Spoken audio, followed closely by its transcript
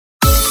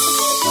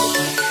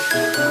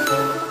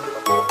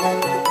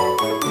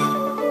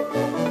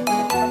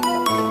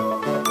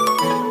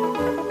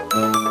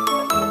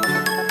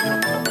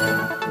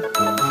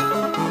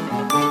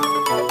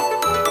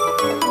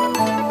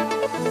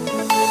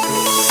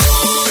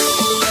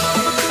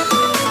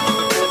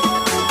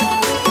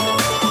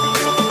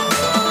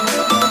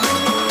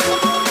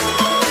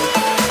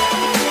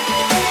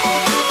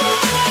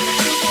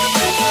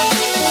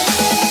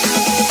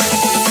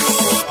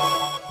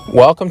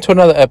Welcome to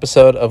another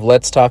episode of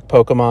Let's Talk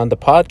Pokemon, the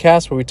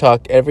podcast where we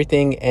talk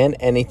everything and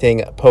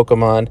anything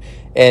Pokemon,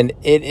 and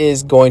it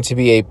is going to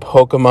be a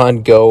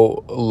Pokemon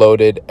Go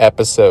loaded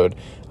episode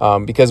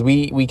because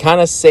we kind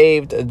of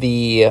saved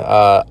the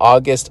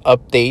August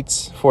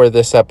updates for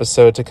this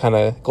episode to kind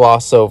of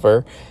gloss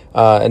over,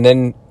 and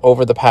then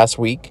over the past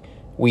week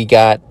we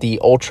got the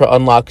Ultra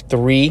Unlock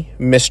 3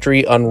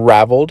 Mystery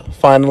Unraveled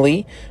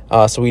finally,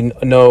 so we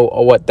know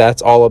what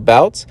that's all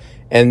about.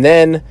 And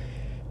then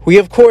we,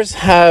 of course,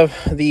 have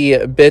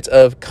the bit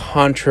of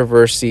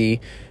controversy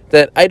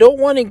that I don't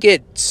want to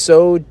get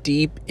so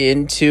deep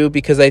into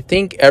because I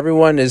think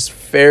everyone is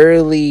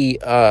fairly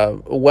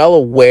well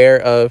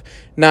aware of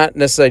not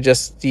necessarily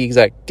just the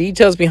exact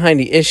details behind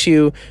the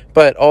issue,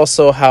 but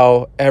also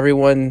how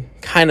everyone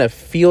kind of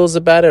feels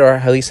about it, or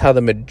at least how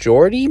the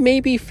majority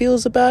maybe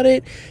feels about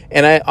it.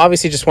 And I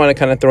obviously just want to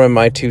kind of throw in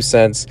my 2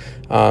 cents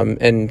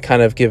and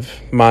kind of give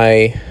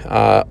my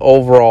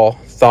overall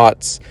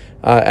thoughts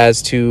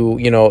as to,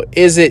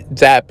 is it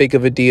that big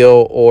of a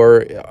deal,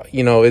 or,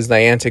 is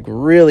Niantic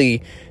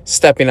really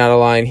stepping out of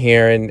line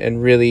here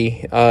and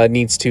really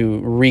needs to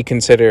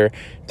reconsider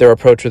their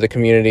approach with the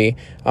community.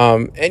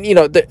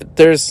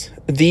 There's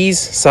these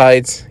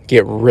sides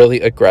get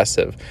really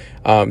aggressive.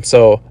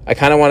 So I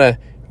kind of want to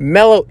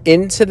mellow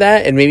into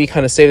that and maybe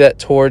kind of save that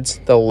towards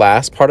the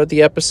last part of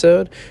the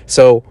episode.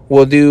 So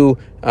we'll do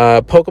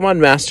Pokemon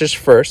Masters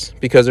first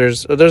because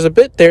there's a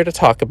bit there to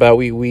talk about.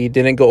 We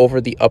didn't go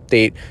over the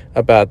update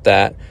about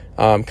that.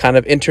 Kind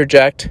of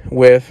interject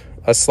with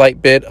a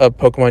slight bit of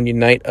Pokemon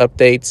Unite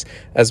updates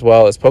as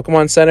well as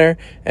Pokemon Center,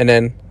 and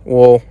then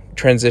we'll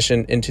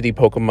transition into the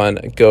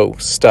Pokemon Go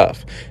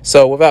stuff.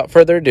 So without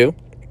further ado,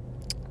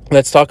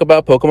 let's talk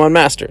about Pokemon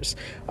Masters.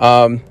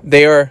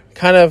 They are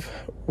kind of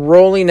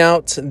rolling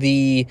out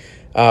the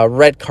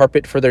red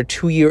carpet for their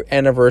 2-year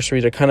anniversary.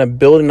 They're kind of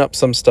building up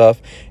some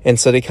stuff, and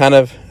so they kind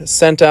of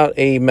sent out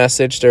a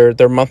message,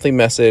 their monthly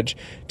message,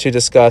 to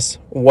discuss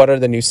what are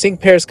the new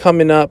sync pairs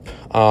coming up,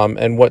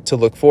 and what to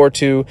look forward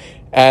to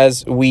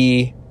as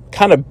we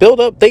kind of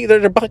build up.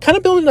 They're kind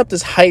of building up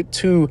this hype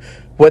to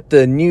what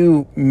the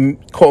new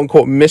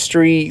quote-unquote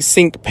mystery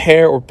sync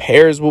pair or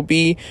pairs will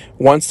be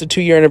once the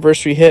 2-year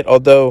anniversary hit,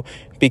 although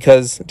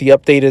because the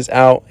update is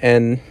out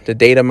and the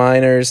data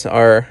miners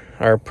are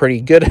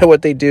pretty good at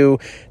what they do,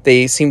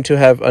 they seem to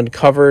have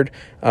uncovered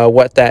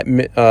what that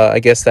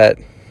that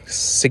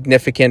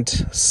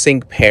significant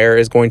sync pair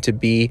is going to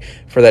be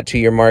for that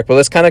 2-year mark. But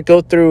let's kind of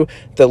go through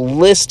the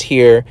list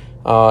here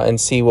and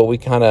see what we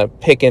kind of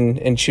pick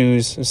and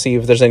choose, and see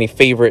if there's any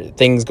favorite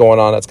things going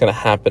on that's going to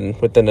happen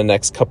within the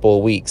next couple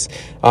of weeks.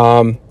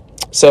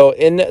 So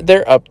in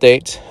their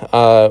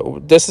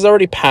update, this is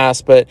already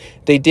passed, but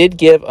they did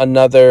give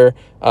another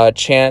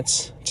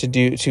chance to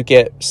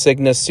get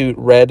Signa Suit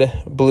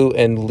Red, Blue,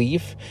 and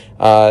Leaf.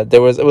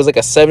 It was like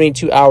a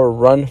 72-hour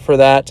run for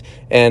that,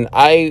 and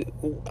I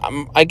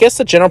guess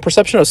the general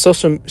perception of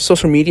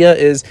social media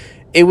is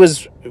it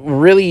was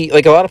really,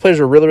 like, a lot of players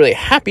were really, really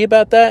happy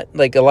about that.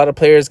 Like, a lot of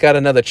players got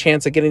another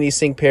chance at getting these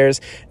sync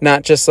pairs,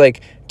 not just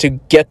like to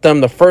get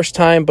them the first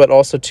time, but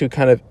also to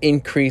kind of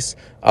increase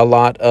a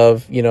lot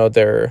of,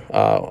 their,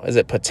 is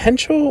it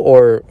potential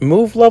or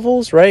move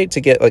levels, right?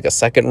 To get like a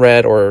second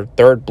red or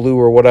third blue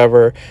or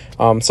whatever.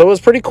 So it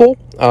was pretty cool.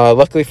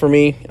 Luckily for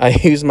me, I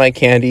used my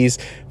candies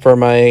for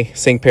my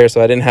sync pair,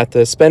 so I didn't have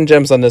to spend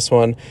gems on this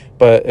one,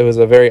 but it was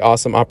a very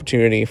awesome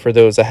opportunity for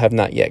those that have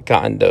not yet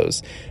gotten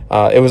those.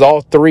 It was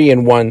all 3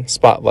 in 1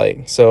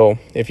 spotlight. So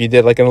if you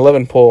did like an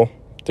 11 pull,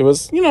 there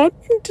was,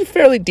 a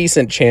fairly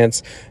decent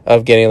chance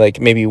of getting like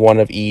maybe 1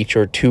 of each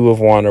or 2 of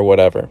 1 or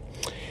whatever.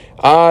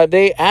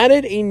 They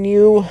added a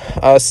new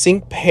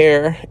sync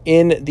pair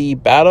in the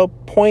Battle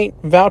Point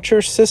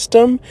voucher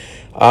system.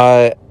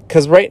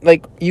 Because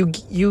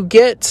you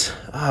get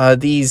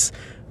these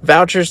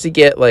vouchers to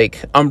get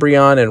like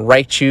Umbreon and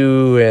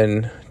Raichu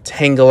and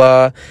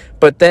Tangela,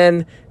 but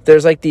then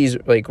there's like these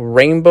like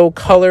rainbow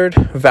colored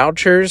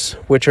vouchers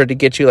which are to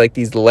get you like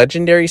these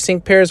legendary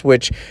sync pairs,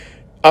 which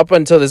up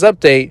until this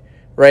update,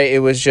 right, it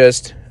was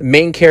just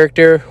main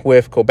character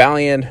with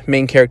Cobalion,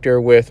 main character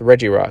with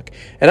Regirock.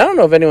 And I don't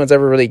know if anyone's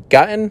ever really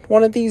gotten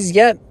one of these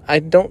yet. I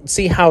don't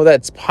see how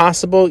that's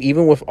possible,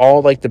 even with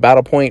all like the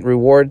Battle Point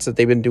rewards that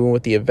they've been doing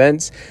with the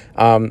events.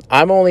 I'm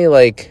only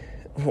like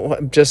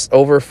just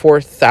over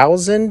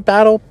 4,000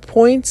 battle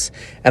points,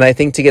 and I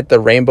think to get the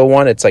rainbow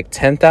one it's like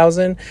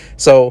 10,000.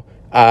 So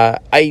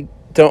I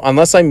don't,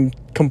 unless I'm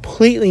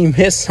completely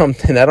missed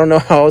something, I don't know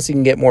how else you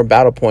can get more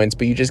battle points,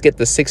 but you just get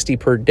the 60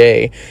 per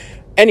day.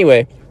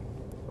 Anyway,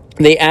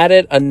 they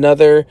added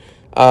another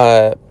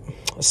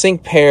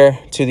sync pair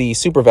to the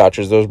super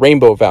vouchers, those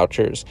rainbow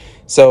vouchers.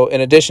 So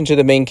in addition to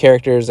the main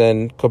characters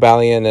and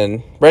Cobalion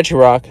and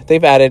Regirock,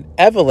 they've added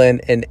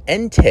Evelyn and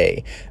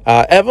Entei.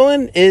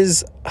 Evelyn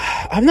is,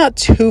 I'm not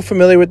too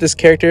familiar with this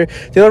character.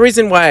 The only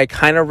reason why I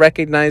kind of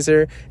recognize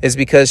her is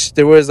because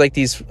there was like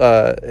these,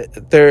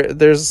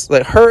 there's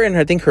like her and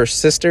I think her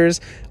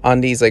sisters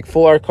on these like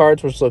full art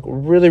cards, which look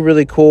really,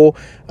 really cool.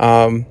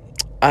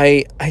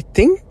 I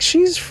think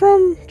she's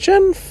from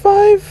Gen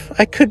 5.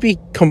 I could be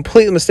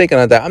completely mistaken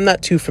on that. I'm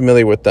not too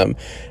familiar with them.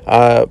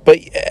 But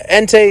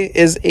Entei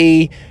is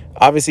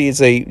obviously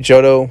it's a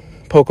Johto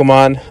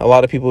Pokemon. A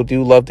lot of people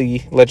do love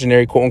the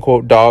legendary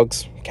quote-unquote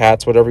dogs,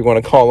 cats, whatever you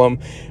want to call them.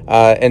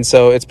 And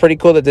so it's pretty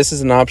cool that this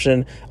is an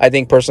option. I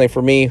think personally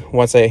for me,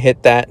 once I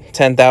hit that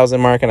 10,000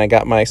 mark and I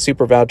got my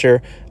super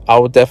voucher, I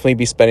will definitely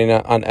be spending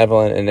it on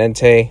Evelyn and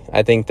Entei.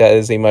 I think that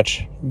is a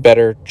much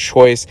better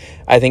choice.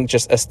 I think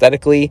just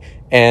aesthetically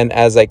and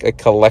as like a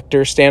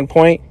collector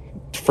standpoint,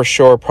 for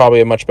sure, probably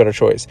a much better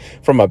choice.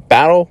 From a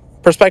battle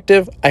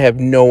perspective, I have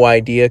no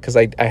idea because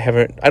I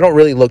don't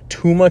really look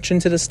too much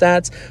into the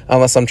stats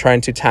unless I'm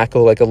trying to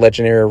tackle like a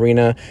legendary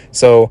arena.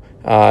 So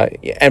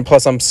and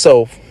plus I'm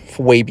so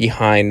way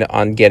behind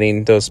on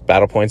getting those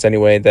battle points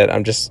anyway that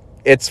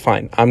it's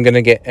fine. I'm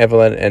gonna get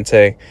Evelyn and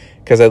Entei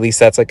because at least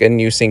that's like a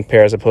new sync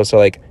pair as opposed to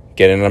like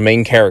getting a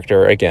main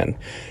character again.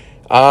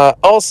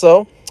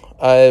 Also,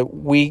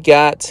 we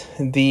got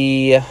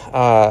the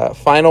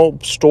final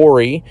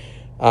story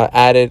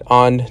added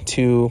on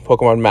to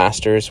Pokemon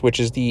Masters, which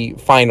is the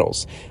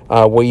finals,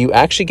 where you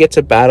actually get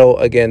to battle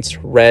against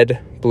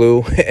Red,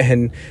 Blue,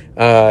 and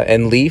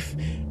Leaf.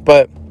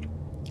 But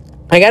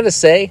I gotta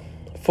say,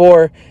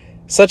 for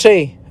such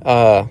a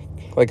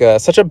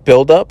such a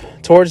build up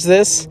towards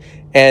this,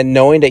 and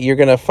knowing that you're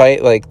gonna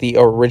fight like the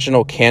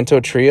original Kanto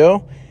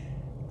trio,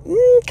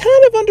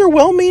 kind of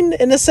underwhelming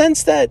in the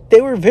sense that they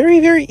were very,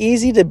 very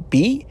easy to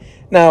beat.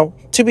 Now,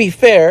 to be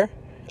fair,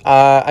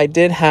 I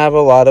did have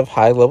a lot of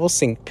high-level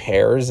sync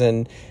pairs,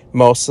 and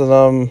most of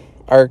them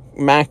are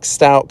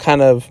maxed out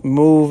kind of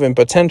move and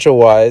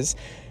potential-wise.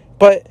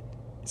 But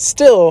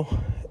still,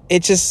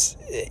 it just,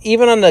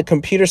 even on the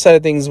computer side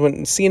of things,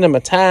 when seeing them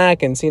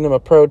attack and seeing them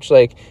approach,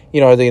 like,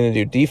 are they going to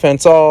do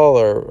defense all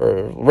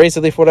or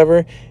razor leaf, whatever,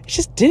 it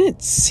just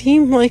didn't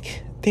seem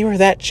like they were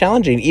that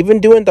challenging. Even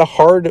doing the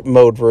hard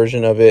mode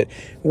version of it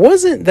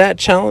wasn't that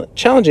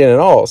challenging at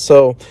all.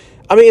 So,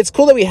 I mean, it's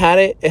cool that we had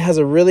it. It has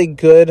a really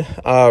good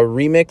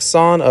remix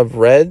song of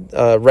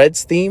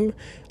Red's theme,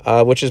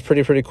 which is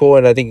pretty cool.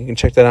 And I think you can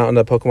check that out on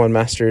the Pokemon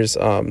Masters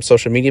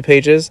social media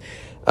pages.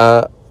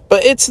 But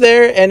it's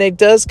there, and it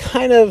does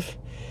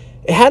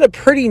it had a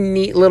pretty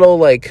neat little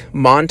like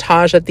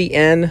montage at the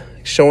end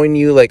showing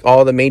you like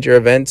all the major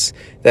events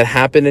that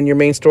happened in your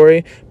main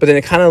story. But then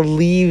it kind of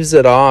leaves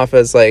it off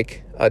as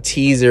like a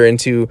teaser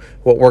into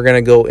what we're going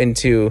to go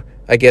into,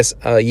 I guess,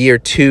 year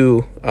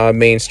 2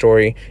 main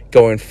story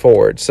going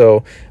forward.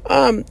 So,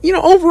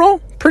 overall,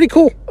 pretty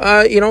cool.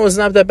 It's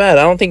not that bad.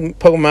 I don't think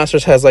Pokemon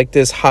Masters has like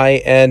this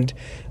high-end,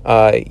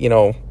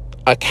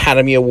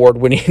 Academy Award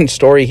winning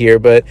story here,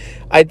 but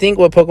I think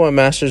what Pokemon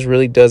Masters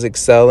really does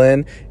excel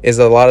in is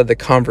a lot of the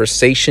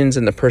conversations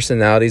and the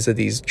personalities of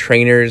these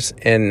trainers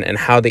and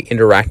how they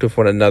interact with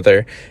one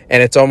another.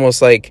 And it's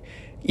almost like,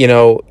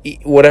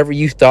 whatever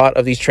you thought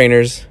of these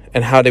trainers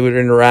and how they would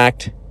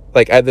interact,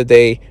 like either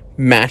they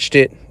matched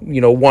it,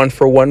 one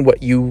for one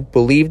what you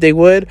believed they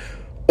would,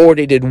 or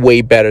they did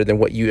way better than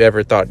what you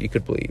ever thought you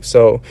could believe.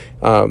 So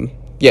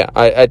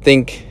I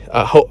think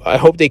I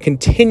hope they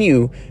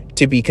continue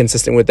to be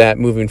consistent with that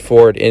moving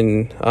forward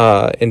into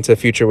the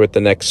future with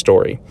the next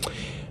story.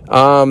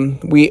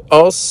 We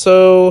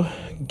also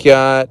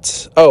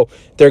got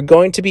they're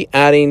going to be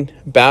adding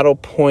battle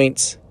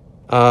points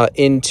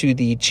into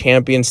the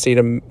Champion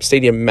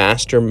Stadium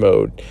Master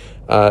mode.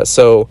 I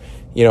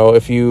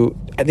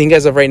think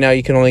as of right now,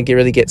 you can only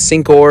really get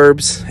sync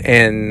orbs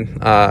and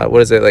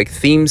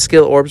theme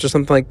skill orbs or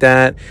something like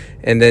that,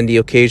 and then the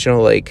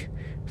occasional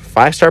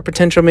 5-star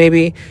potential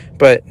maybe.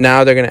 But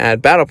now they're going to add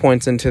battle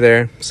points into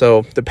there,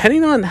 so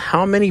depending on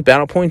how many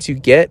battle points you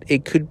get,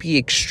 it could be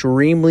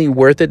extremely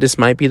worth it. This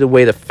might be the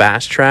way to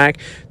fast track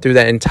through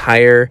that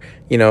entire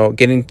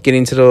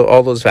getting to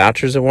all those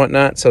vouchers and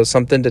whatnot. So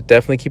something to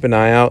definitely keep an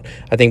eye out.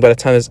 I think by the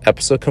time this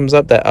episode comes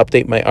up, that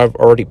update might have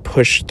already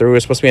pushed through.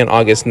 It's supposed to be on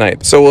August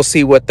 9th, so we'll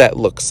see what that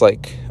looks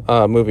like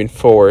moving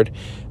forward.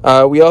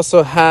 We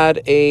also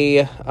had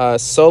a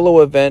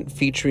solo event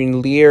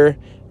featuring Lear,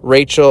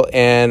 Rachel,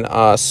 and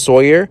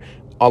Sawyer.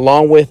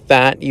 Along with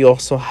that, you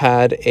also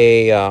had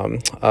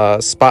a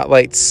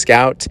Spotlight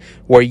Scout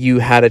where you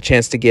had a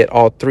chance to get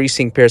all 3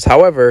 sync pairs.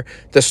 However,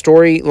 the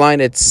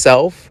storyline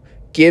itself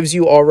gives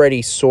you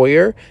already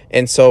Sawyer,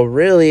 and so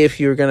really if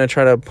you're going to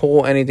try to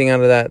pull anything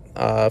out of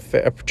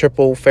that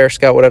triple fair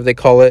scout, whatever they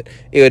call it,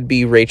 it would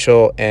be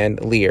Rachel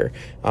and Lear.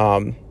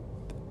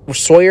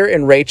 Sawyer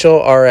and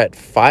Rachel are at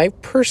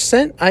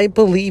 5%, I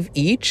believe,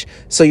 each,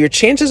 so your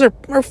chances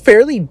are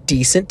fairly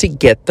decent to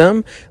get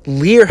them.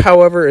 Lear,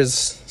 however,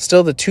 is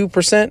still the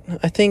 2%.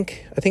 I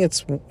think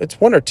it's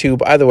 1 or 2,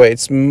 but either way,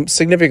 it's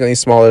significantly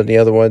smaller than the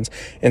other ones,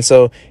 and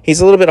so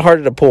he's a little bit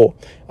harder to pull.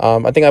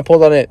 I think I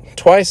pulled on it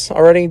twice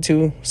already,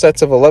 2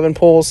 sets of 11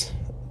 pulls.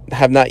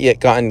 Have not yet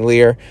gotten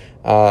Lear,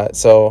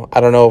 so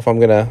I don't know if I'm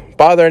gonna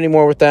bother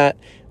anymore with that,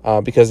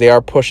 because they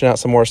are pushing out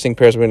some more sync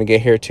pairs we're gonna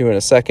get here too in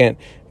a second.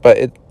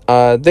 But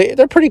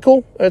they're pretty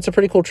cool. It's a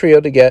pretty cool trio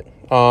to get.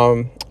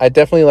 I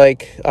definitely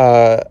like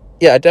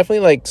I definitely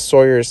like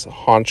Sawyer's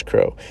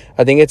Honchkrow.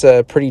 I think it's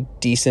a pretty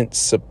decent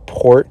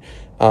support.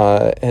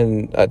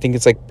 And I think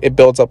it's like it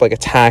builds up like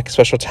attack,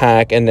 special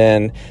attack, and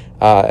then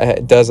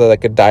it does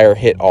like a dire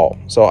hit all.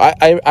 So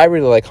I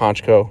really like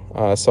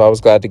Honchkrow. So I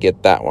was glad to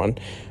get that one.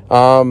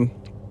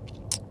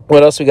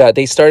 What else we got?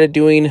 They started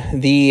doing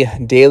the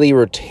daily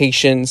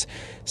rotations.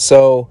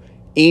 So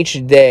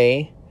each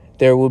day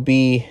there will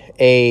be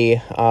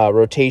a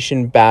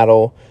rotation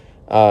battle.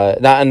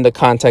 Not in the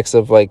context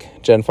of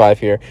like Gen 5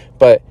 here,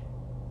 but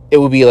it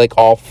will be like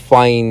all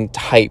flying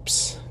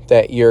types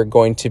that you're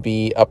going to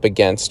be up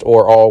against,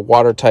 or all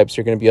water types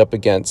you're going to be up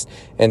against.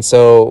 And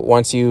so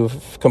once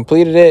you've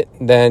completed it,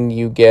 then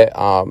you get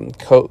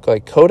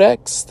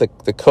codex,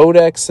 the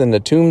codex and the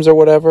tombs or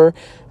whatever,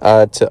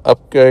 to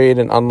upgrade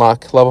and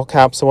unlock level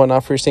caps and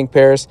whatnot for your sync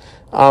pairs.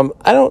 I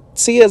don't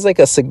see it as like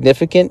a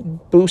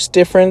significant boost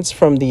difference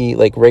from the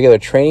like regular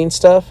training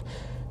stuff.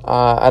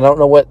 I don't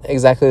know what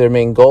exactly their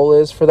main goal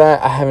is for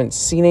that. I haven't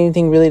seen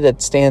anything really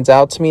that stands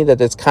out to me that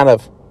it's kind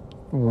of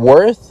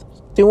worth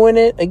doing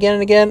it again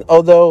and again.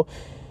 Although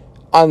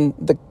on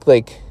the,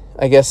 like,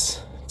 I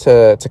guess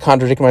to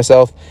contradict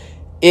myself,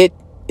 it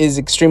is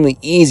extremely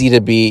easy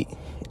to beat.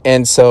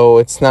 And so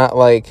it's not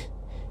like,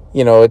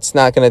 you know, it's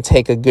not going to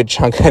take a good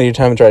chunk out of your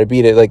time to try to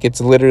beat it. Like,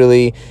 it's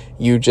literally,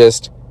 you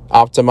just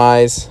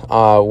optimize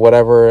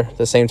whatever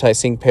the same type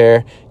sync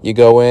pair, you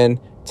go in,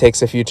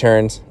 takes a few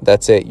turns,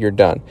 that's it, you're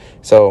done.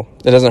 So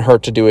it doesn't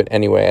hurt to do it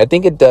anyway. I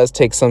think it does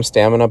take some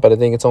stamina, but I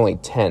think it's only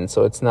 10,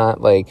 so it's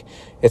not like,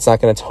 it's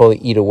not going to totally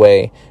eat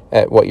away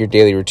at what your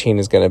daily routine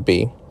is going to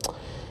be.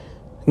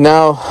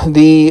 Now,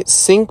 the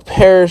sync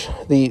pair,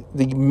 the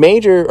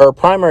major or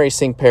primary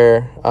sync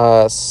pair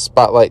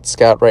Spotlight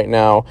Scout right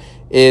now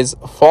is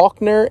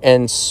Falkner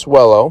and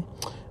Swellow.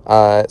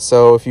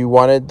 So if you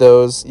wanted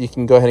those, you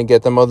can go ahead and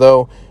get them.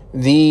 Although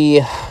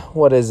the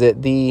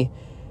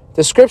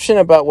description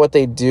about what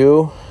they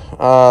do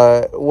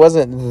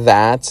wasn't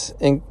that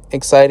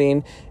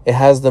exciting. It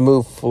has the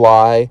move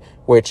Fly,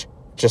 which,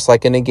 just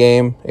like in a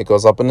game, it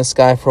goes up in the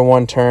sky for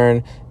one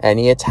turn.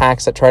 Any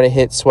attacks that try to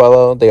hit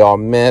Swellow, they all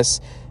miss.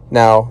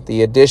 Now,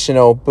 the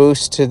additional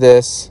boost to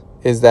this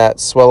is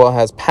that Swellow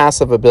has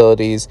passive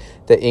abilities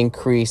that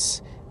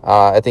increase,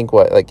 I think,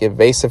 like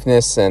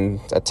evasiveness and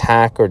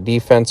attack or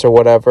defense or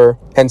whatever.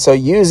 And so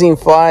using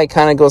Fly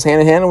kind of goes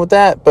hand in hand with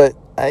that, but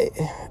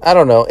I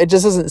don't know. It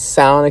just doesn't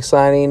sound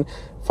exciting.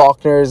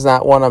 Falkner is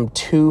not one I'm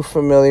too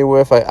familiar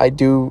with. I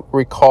do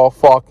recall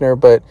Falkner,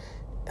 but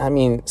I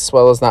mean,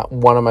 Swellow's not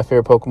one of my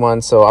favorite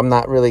Pokemon, so I'm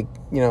not really,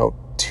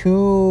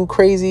 too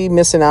crazy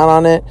missing out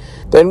on it.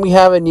 Then we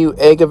have a new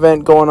egg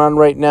event going on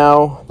right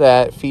now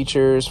that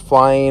features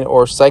flying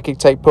or psychic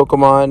type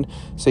Pokemon,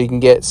 so you can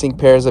get sync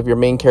pairs of your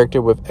main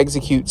character with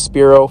Execute,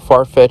 Spearow,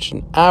 Farfetch,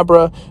 and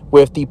Abra,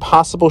 with the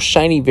possible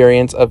shiny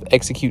variants of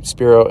Execute,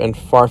 Spearow, and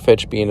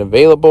Farfetch being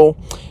available.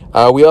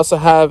 We also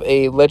have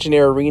a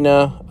Legendary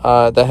Arena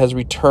that has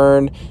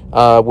returned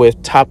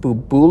with Tapu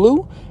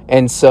Bulu.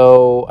 And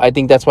so I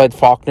think that's why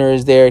Falkner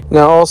is there.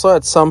 Now, also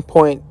at some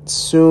point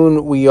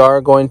soon, we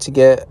are going to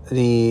get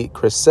the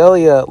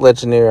Cresselia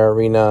Legendary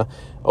Arena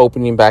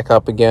opening back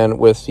up again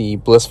with the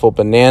Blissful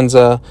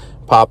Bonanza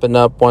popping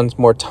up once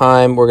more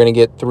time. We're going to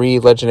get 3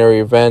 legendary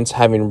events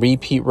having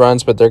repeat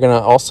runs, but they're going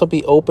to also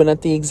be open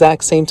at the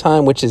exact same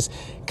time, which is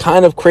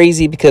kind of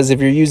crazy because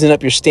if you're using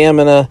up your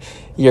stamina,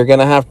 you're going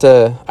to have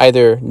to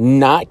either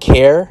not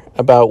care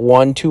about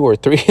 1, 2, or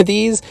 3 of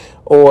these,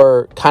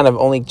 or kind of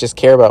only just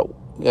care about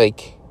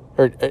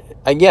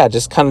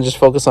just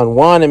focus on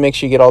one and make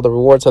sure you get all the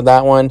rewards on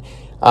that one.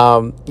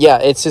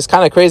 It's just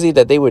kind of crazy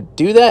that they would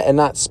do that and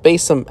not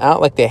space them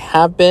out like they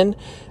have been.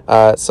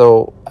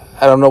 So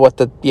I don't know what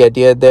the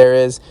idea there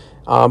is.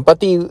 But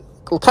the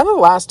kind of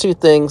last 2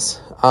 things,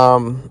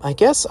 I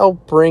guess I'll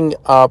bring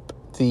up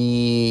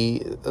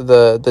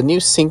the new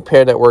sync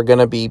pair that we're going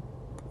to be,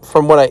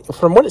 from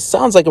what it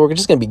sounds like, we're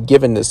just going to be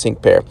given this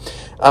sync pair.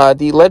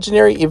 The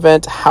legendary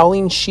event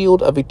Howling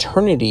Shield of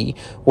Eternity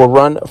will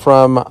run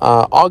from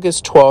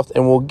August 12th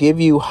and will give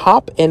you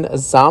Hop and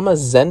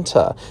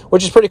Zamazenta,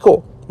 which is pretty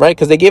cool, right?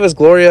 Because they gave us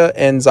Gloria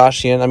and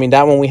Zacian. I mean,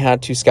 that one we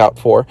had to scout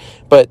for,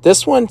 but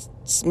this one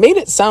made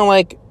it sound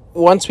like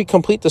once we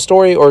complete the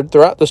story or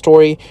throughout the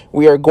story,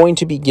 we are going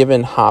to be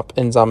given Hop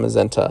and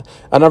Zamazenta.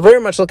 And I'm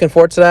very much looking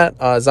forward to that.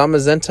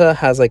 Zamazenta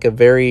has like a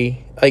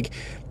very,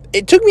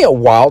 it took me a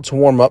while to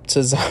warm up to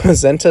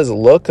Zamazenta's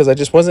look because I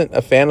just wasn't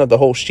a fan of the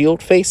whole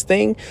shield face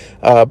thing.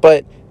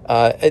 But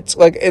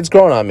it's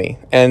grown on me.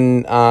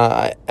 And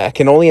I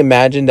can only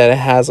imagine that it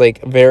has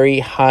like very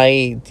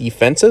high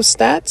defensive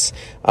stats,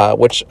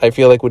 which I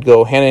feel like would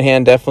go hand in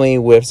hand definitely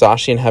with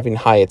Zacian having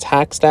high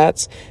attack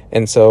stats.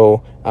 And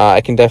so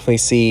I can definitely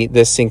see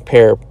this sync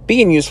pair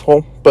being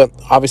useful, but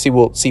obviously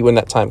we'll see when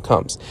that time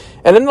comes.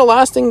 And then the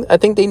last thing I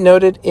think they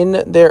noted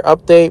in their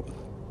update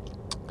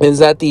is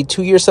that the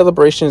 2-year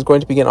celebration is going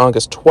to begin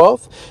August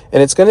 12th,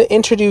 and it's going to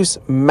introduce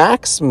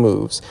max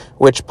moves,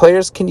 which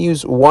players can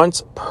use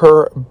once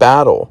per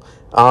battle.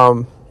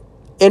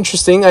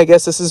 Interesting. I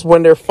guess this is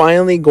when they're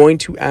finally going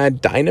to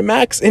add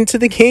Dynamax into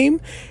the game,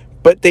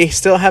 but they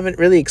still haven't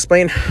really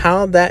explained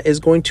how that is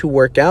going to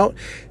work out.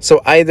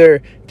 So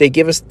either they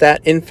give us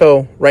that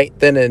info right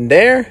then and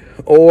there,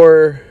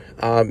 or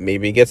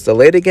maybe it gets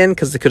delayed again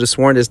because they could have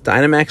sworn this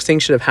Dynamax thing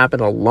should have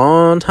happened a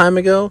long time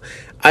ago.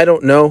 I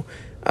don't know.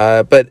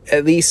 But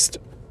at least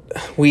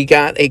we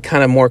got a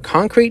kind of more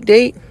concrete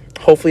date.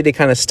 Hopefully they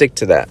kind of stick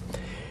to that.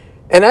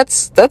 And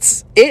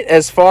that's it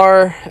as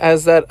far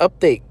as that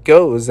update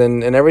goes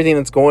and everything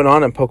that's going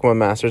on in Pokemon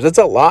Masters. It's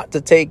a lot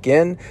to take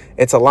in.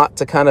 It's a lot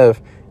to kind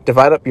of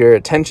divide up your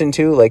attention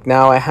to. Like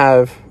now I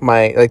have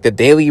my the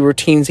daily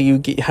routines that you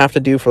have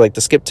to do for like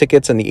the skip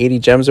tickets and the 80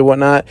 gems or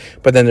whatnot,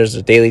 but then there's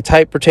the daily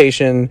type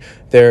rotation,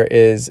 there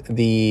is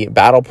the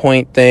battle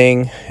point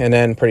thing, and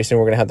then pretty soon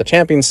we're gonna have the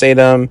champion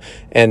stadium,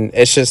 and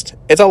it's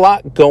a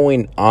lot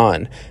going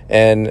on.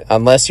 And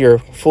unless you're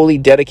fully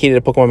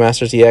dedicated to Pokemon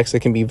Masters EX,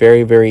 it can be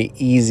very, very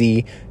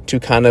easy to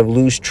kind of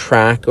lose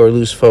track or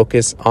lose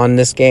focus on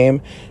this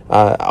game.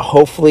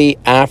 Hopefully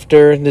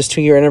after this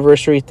 2-year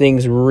anniversary,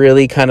 things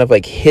really kind of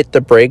like hit the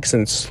brakes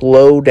and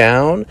slow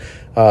down,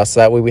 so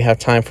that way we have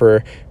time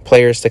for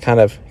players to kind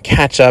of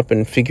catch up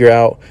and figure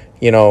out,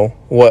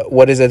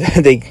 what is it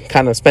that they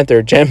kind of spent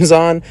their gems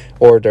on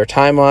or their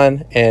time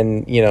on,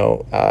 and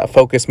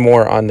focus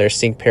more on their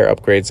sync pair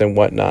upgrades and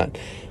whatnot.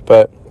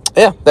 But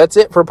yeah, that's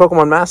it for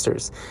Pokemon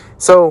Masters.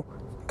 So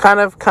kind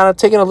of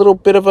taking a little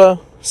bit of a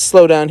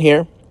slowdown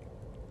here.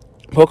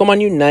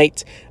 Pokemon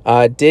Unite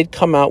did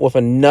come out with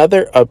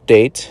another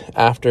update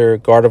after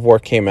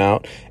Gardevoir came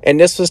out,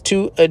 and this was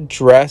to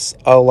address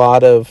a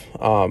lot of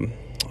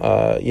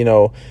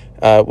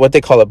what they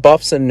call it,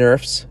 buffs and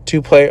nerfs to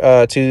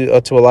a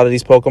lot of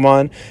these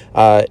Pokemon.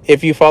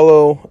 If you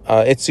follow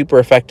It's Super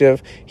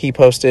Effective, he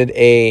posted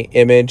a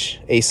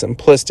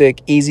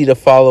simplistic, easy to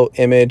follow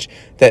image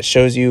that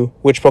shows you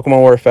which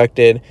Pokemon were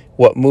affected,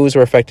 what moves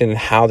were affected, and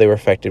how they were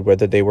affected,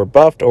 whether they were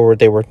buffed or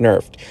they were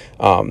nerfed.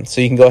 So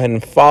you can go ahead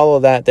and follow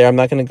that there. I'm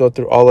not going to go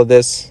through all of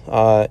this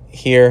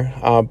here,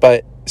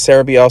 but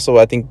Cerebi also,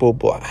 I think,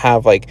 will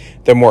have like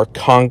the more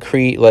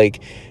concrete,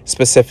 like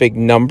specific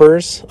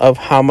numbers of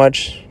how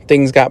much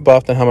things got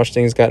buffed and how much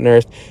things got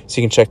nerfed,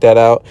 so you can check that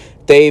out.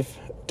 They've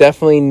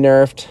definitely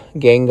nerfed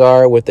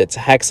Gengar with its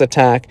Hex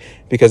attack,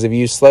 because if you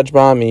use Sludge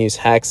Bomb and use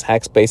Hex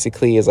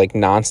basically is like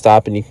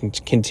non-stop, and you can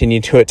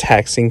continue to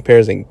attack sync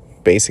pairs and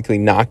basically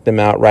knock them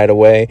out right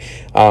away.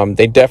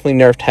 They definitely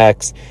nerfed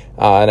Hex,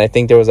 and I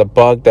think there was a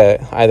bug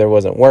that either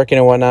wasn't working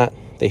or whatnot.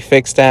 They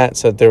fixed that,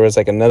 so there was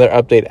like another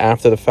update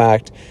after the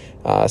fact.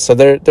 So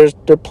they're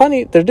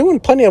doing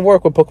plenty of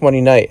work with Pokemon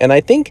Unite, and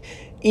I think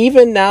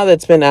even now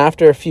that's been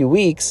after a few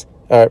weeks,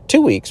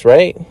 2 weeks,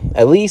 right?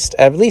 At least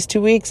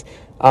 2 weeks.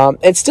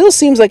 It still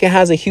seems like it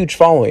has a huge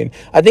following.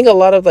 I think a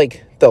lot of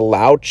like the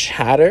loud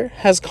chatter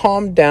has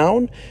calmed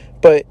down,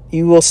 but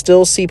you will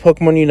still see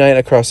Pokemon Unite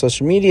across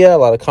social media. A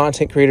lot of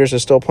content creators are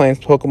still playing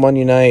Pokemon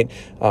Unite.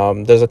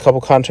 There's a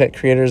couple content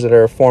creators that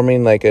are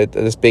forming like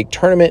this big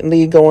tournament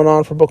league going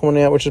on for Pokemon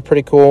Unite, which is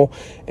pretty cool.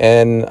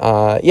 And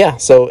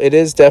so it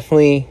is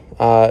definitely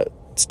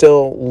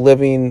still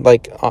living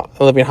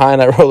high on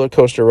that roller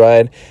coaster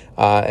ride.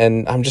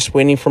 And I'm just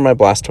waiting for my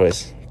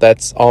Blastoise.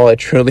 That's all I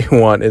truly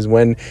want, is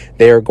when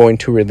they are going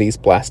to release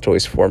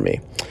Blastoise for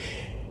me.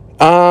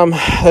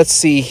 Let's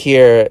see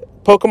here.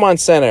 Pokemon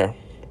Center.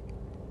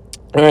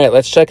 All right,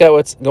 let's check out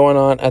what's going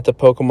on at the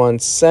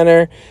Pokemon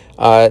Center.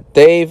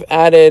 They've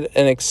added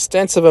an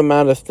extensive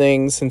amount of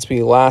things since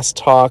we last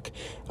talked.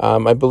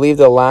 I believe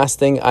the last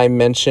thing I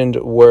mentioned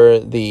were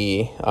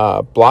the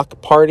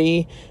block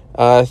party,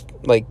 the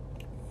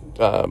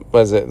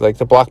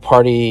block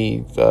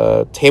party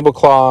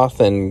tablecloth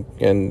and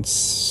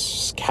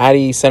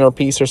caddy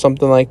centerpiece or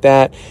something like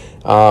that.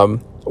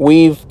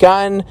 We've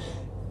gotten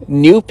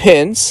new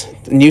pins,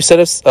 new set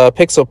of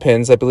pixel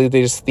pins. I believe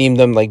they just themed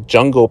them like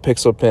jungle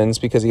pixel pins,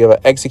 because you have an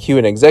Execute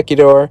and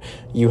Executor.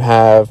 You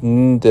have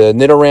the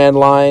Nidoran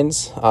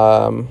lines.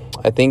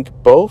 I think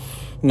both.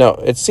 No,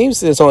 it seems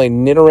there's only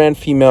Nidoran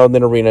female,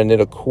 Nidorina,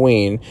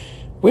 Nidoqueen.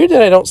 Weird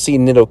that I don't see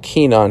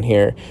Nidoking on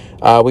here.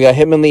 We got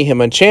Hitmonlee,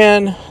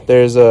 Hitmonchan.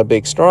 There's a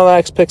big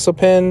Snorlax pixel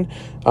pin,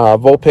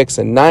 Vulpix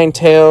and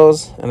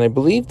Ninetales, and I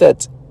believe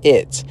that's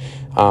it.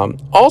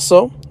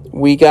 Also,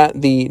 we got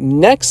the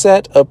next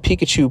set of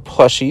Pikachu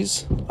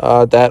plushies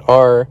that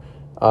are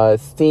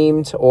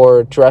themed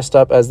or dressed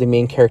up as the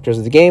main characters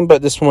of the game,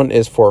 but this one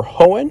is for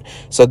Hoenn.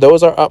 So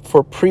those are up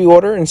for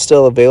pre-order and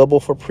still available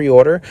for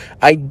pre-order.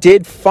 I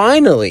did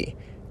finally,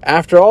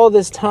 after all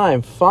this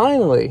time,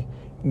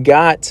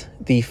 got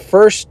the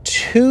first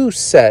 2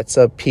 sets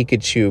of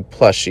Pikachu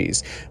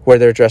plushies, where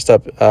they're dressed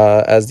up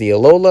as the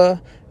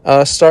Alola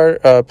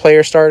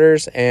player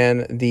starters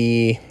and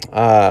the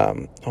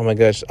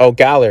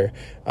Galar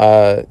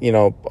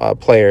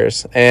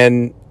players.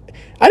 And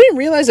I didn't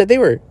realize that they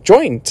were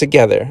joined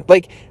together.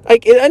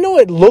 I know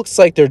it looks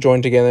like they're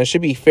joined together. It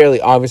should be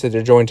fairly obvious that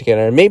they're joined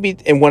together. And maybe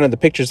in one of the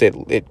pictures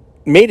it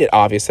made it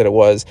obvious that it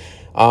was.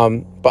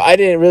 But I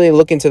didn't really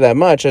look into that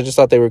much. I just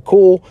thought they were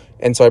cool,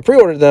 and so I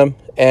pre-ordered them,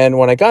 And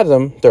when I got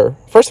them, they're,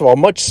 first of all,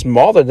 much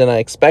smaller than I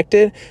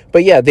expected.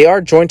 But yeah, they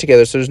are joined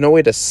together, so there's no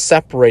way to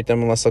separate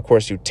them unless, of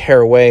course, you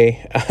tear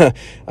away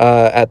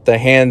at the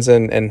hands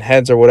and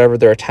heads or whatever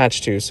they're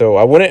attached to. So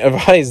I wouldn't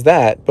advise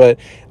that. But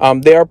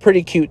they are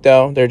pretty cute,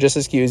 though. They're just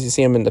as cute as you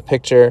see them in the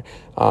picture.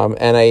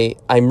 And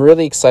I'm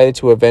really excited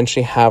to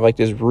eventually have like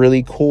this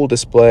really cool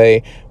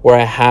display where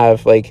I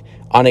have like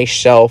on a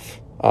shelf.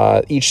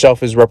 Each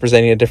shelf is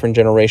representing a different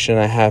generation.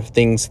 I have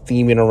things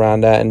theming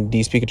around that, and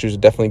these Pikachus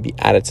would definitely be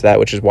added to that,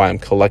 which is why I'm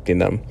collecting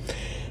them.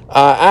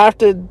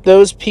 After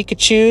those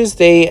Pikachus,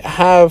 they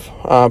have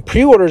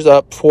pre-orders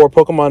up for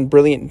Pokemon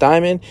Brilliant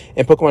Diamond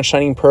and Pokemon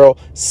Shining Pearl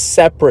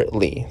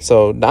separately.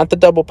 So not the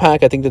double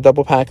pack. I think the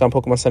double pack on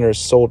Pokemon Center is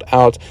sold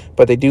out,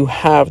 but they do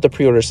have the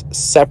pre-orders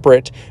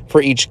separate for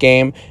each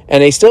game.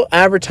 And they still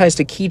advertise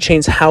the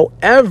keychains.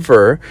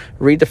 However,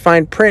 read the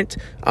fine print.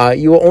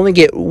 You will only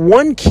get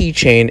one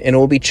keychain, and it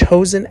will be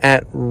chosen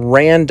at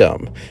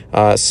random.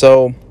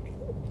 So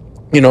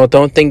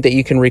don't think that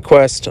you can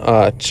request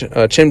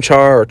Chimchar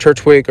or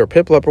Turtwig or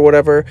Piplup or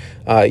whatever.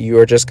 You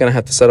are just going to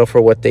have to settle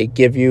for what they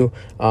give you.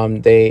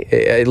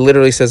 It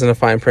literally says in a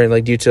fine print,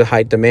 like, due to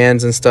high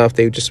demands and stuff,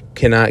 they just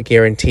cannot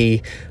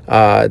guarantee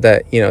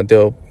that,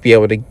 they'll be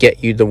able to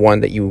get you the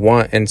one that you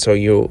want. And so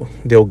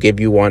they'll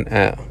give you one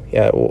at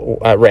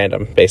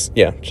random,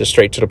 just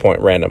straight to the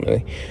point,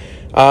 randomly.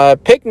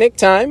 Picnic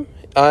time.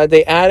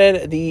 They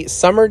added the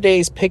Summer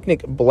Days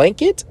Picnic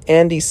Blanket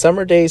and the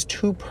Summer Days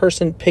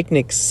 2-person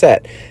picnic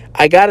set.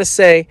 I gotta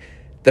say,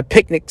 the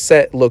picnic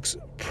set looks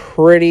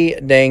pretty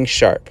dang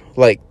sharp.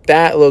 Like,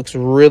 that looks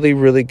really,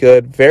 really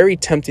good. Very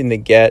tempting to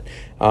get.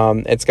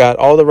 It's got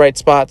all the right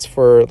spots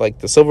for, like,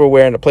 the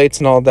silverware and the plates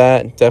and all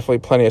that. Definitely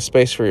plenty of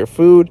space for your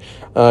food.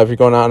 If you're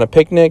going out on a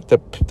picnic,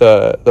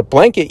 the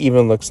blanket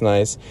even looks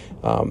nice.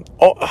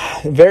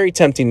 Very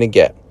tempting to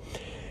get.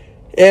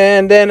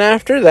 And then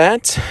after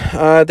that,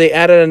 they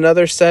added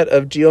another set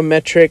of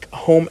geometric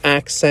home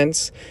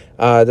accents.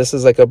 This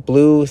is like a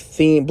blue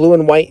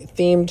and white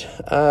themed.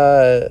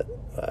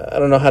 I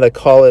don't know how to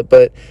call it,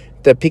 but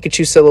the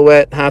Pikachu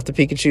silhouette, half the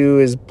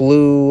Pikachu is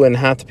blue and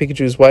half the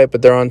Pikachu is white,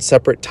 but they're on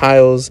separate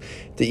tiles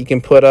that you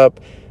can put up.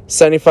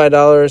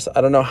 $75.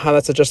 I don't know how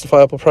that's a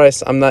justifiable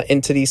price. I'm not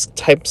into these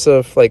types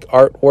of like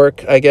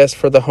artwork, I guess,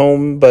 for the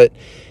home, but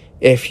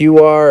if you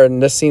are,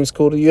 and this seems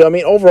cool to you, I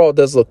mean, overall it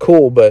does look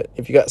cool, but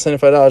if you got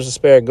 $75 to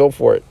spare, go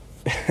for it.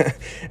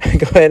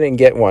 Go ahead and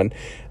get one.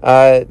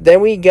 Then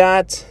we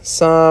got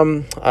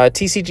some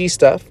TCG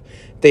stuff.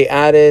 They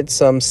added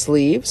some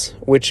sleeves,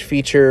 which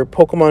feature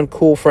Pokemon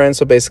Cool Friends.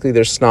 So basically,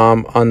 there's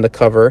Snom on the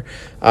cover.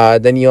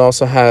 Then you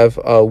also have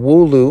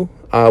Wooloo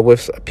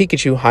with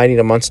Pikachu hiding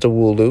amongst a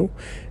Wooloo.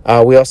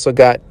 We also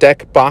got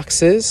deck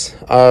boxes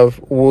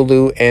of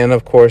Wooloo and,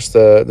 of course,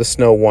 the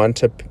Snow one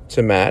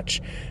to match.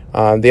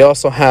 They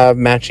also have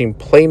matching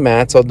play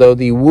mats, although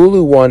the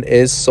Wooloo one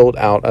is sold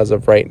out as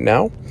of right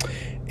now.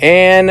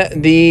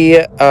 And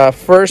the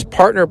first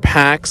partner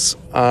packs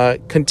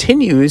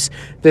continues,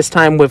 this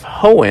time with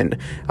Hoenn.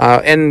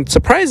 And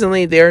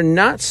surprisingly, they are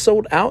not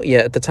sold out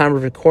yet at the time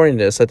of recording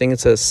this. I think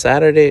it's this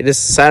is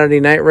Saturday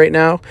night right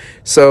now.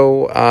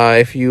 So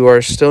if you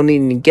are still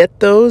needing to get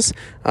those,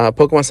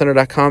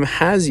 PokemonCenter.com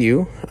has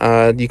you.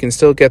 You can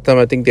still get them.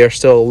 I think they're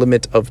still a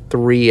limit of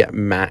 3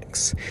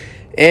 max.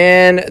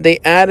 And they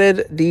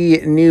added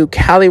the new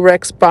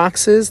Calyrex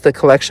boxes, the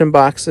collection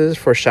boxes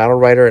for Shadow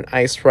Rider and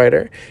Ice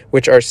Rider,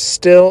 which are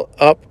still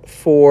up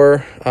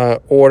for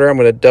order. I'm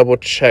going to double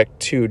check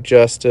too,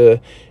 just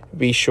to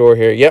be sure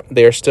here. Yep,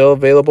 they are still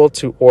available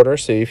to order.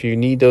 So if you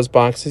need those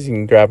boxes, you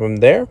can grab them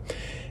there.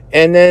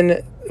 And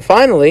then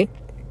finally,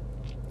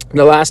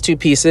 the last 2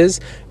 pieces,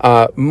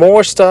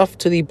 more stuff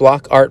to the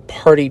Block Art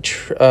Party,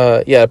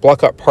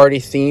 Block Art Party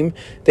theme.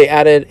 They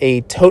added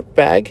a tote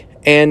bag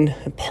and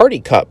party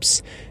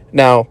cups.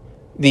 Now,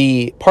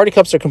 the party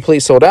cups are completely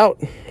sold out,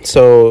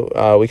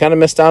 so we kind of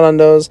missed out on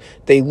those.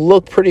 They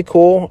look pretty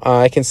cool.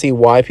 I can see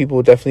why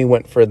people definitely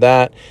went for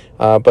that.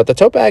 But the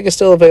tote bag is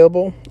still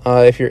available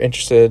if you're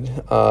interested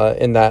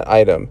in that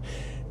item.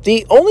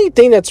 The only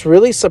thing that's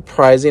really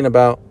surprising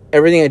about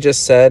everything I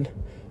just said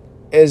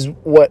is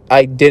what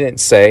I didn't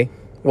say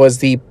was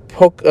the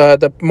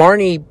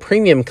Marnie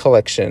Premium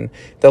Collection.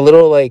 The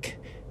little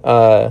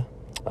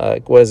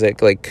what is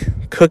it, like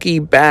cookie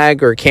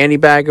bag or candy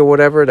bag or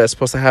whatever that's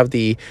supposed to have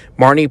the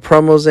Marnie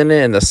promos in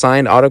it and the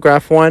signed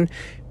autograph one,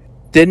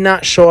 did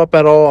not show up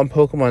at all on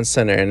Pokemon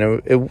Center.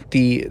 And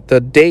the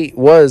date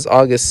was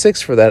August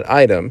 6th for that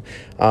item.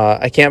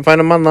 I can't find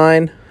them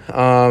online.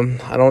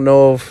 I don't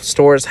know if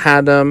stores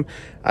had them.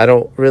 I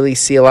don't really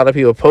see a lot of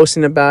people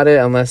posting about it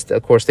unless,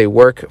 of course, they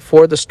work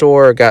for the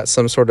store or got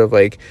some sort of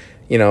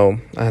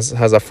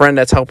has a friend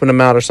that's helping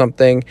them out or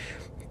something.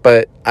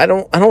 But I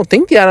don't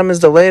think the item is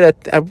delayed.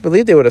 I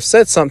believe they would have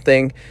said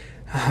something.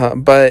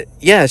 But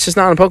yeah, it's just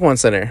not on Pokemon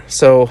Center.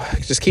 So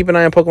just keep an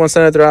eye on Pokemon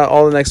Center throughout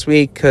all the next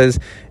week, because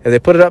if they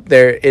put it up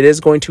there, it is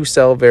going to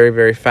sell very,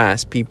 very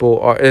fast.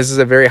 This is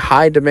a very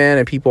high demand,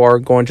 and people are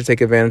going to take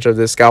advantage of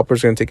this.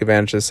 Scalpers are going to take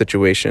advantage of the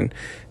situation.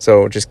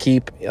 So just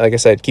keep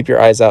your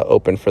eyes out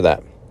open for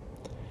that.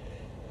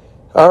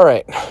 All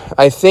right,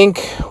 I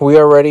think we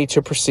are ready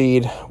to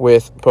proceed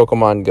with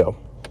Pokemon Go.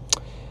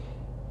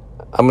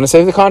 I'm going to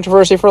save the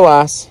controversy for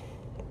last.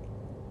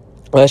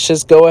 Let's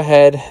just go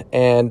ahead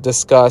and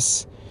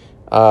discuss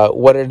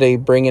what are they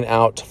bringing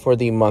out for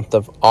the month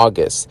of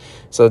August.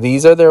 So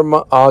these are their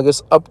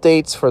August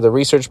updates for the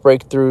research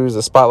breakthroughs,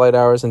 the spotlight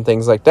hours, and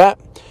things like that.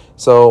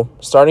 So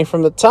starting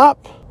from the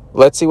top,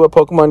 let's see what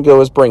Pokemon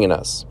Go is bringing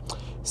us.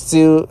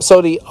 So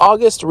the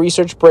August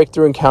research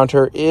breakthrough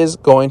encounter is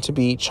going to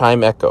be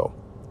Chimecho.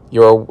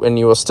 And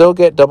you will still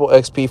get double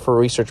XP for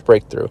research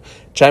breakthrough.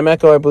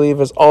 Chimecho, I believe,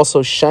 is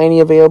also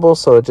shiny available,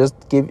 so it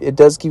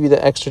does give you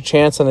the extra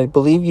chance, and I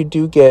believe you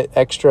do get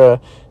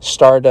extra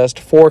Stardust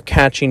for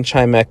catching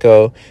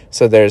Chimecho.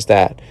 So there's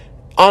that.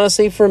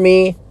 Honestly, for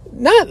me,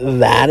 not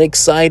that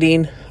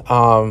exciting.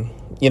 Chimecho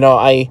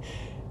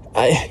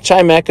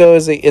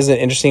is an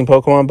interesting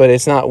Pokemon, but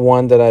it's not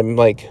one that I'm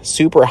like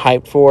super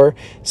hyped for.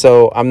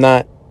 So I'm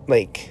not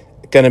like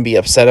gonna be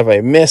upset if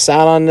I miss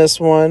out on this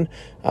one.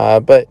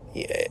 But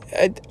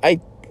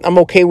I'm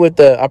okay with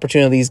the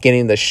opportunities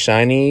getting the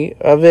shiny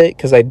of it,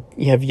 because I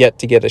have yet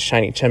to get a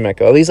shiny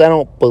Chimecho. At least I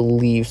don't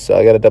believe so.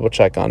 I got to double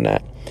check on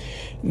that.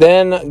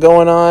 Then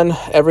going on,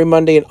 every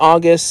Monday in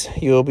August,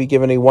 you'll be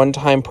given a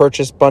one-time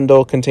purchase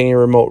bundle containing a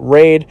remote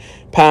raid,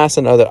 pass,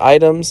 and other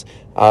items.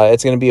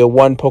 It's going to be a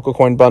 1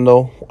 Pokecoin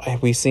bundle.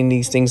 We've seen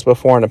these things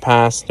before in the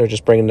past. They're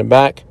just bringing them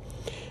back.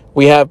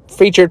 We have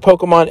featured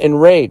Pokemon in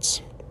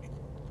raids.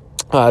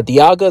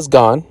 Dialga's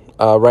gone.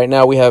 Right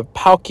now we have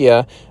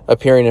Palkia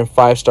appearing in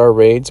 5-star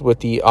raids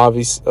with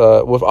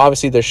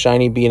obviously their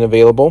shiny being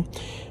available.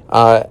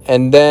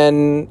 And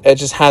then it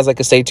just has like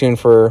a stay tuned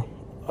for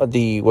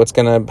what's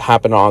going to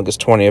happen on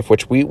August 20th,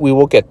 which we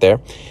will get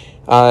there.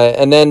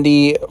 And then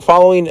the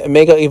following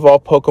Mega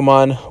Evolved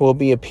Pokemon will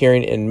be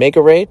appearing in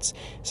Mega Raids.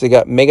 So you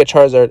got Mega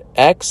Charizard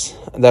X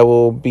that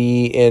will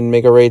be in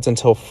Mega Raids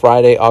until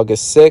Friday,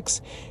 August 6th.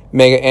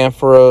 Mega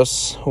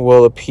Ampharos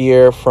will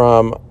appear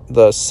from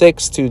the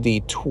 6th to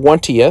the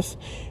 20th.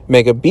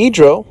 Mega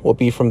Beedrill will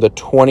be from the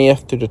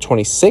 20th to the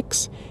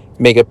 26th.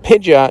 Mega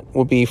Pidgeot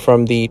will be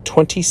from the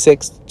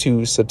 26th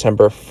to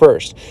September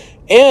 1st.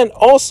 And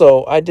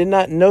also, I did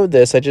not know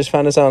this, I just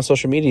found this out on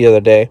social media the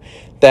other day,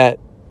 that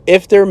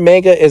if their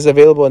Mega is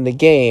available in the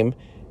game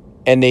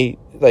and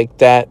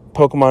that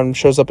Pokemon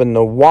shows up in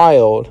the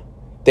wild,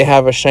 they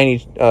have a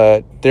shiny,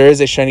 there is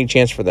a shiny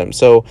chance for them.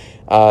 So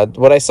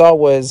what I saw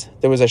was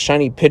there was a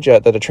shiny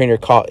Pidgeot that a trainer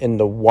caught in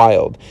the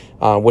wild,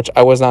 which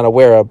I was not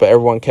aware of, but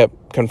everyone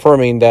kept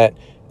confirming that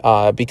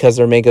because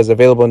their Mega is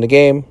available in the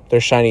game, their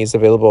shiny is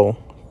available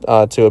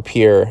to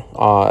appear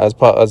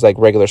as like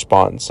regular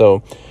spawn.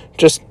 So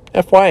just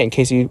FYI, in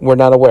case you were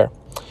not aware.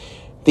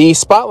 The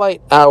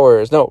spotlight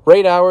hours,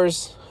 raid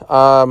hours.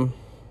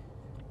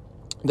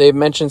 They've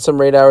mentioned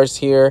some raid hours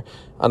here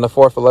on the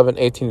 4th, 11th,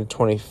 18th, and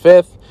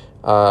 25th.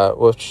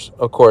 Which,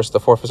 of course, the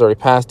 4th is already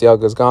passed.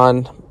 Dialga's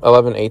gone.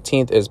 11th,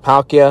 18th is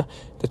Palkia.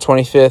 The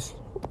 25th,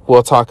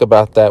 we'll talk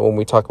about that when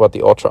we talk about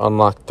the Ultra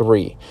Unlock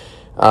 3.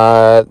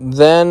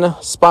 Then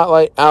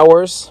Spotlight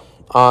Hours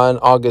on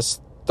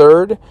August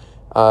 3rd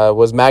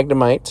was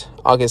Magnemite.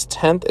 August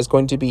 10th is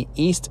going to be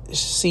East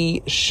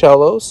Sea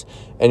Shellos,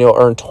 and you'll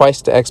earn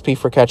twice the XP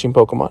for catching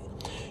Pokemon.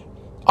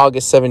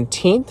 August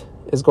 17th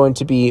is going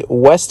to be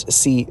West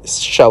Sea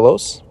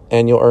Shellos,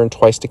 and you'll earn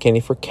twice the candy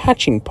for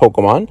catching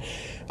Pokemon.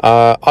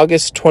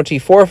 August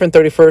 24th and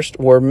 31st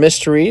were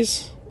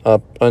mysteries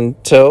up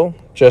until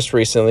just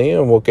recently,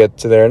 and we'll get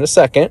to there in a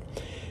second.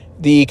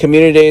 The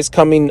community day is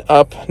coming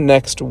up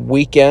next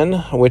weekend,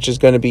 which is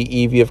going to be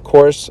Eevee, of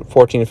course,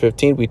 14 and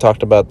 15. We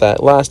talked about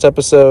that last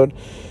episode.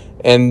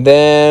 And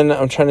then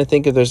I'm trying to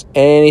think if there's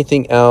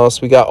anything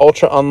else. We got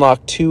Ultra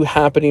Unlock 2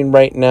 happening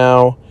right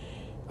now,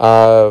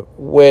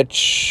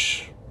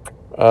 which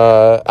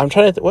I'm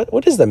trying to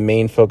what is the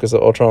main focus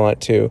of Ultra Unlock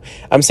 2?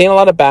 I'm seeing a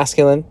lot of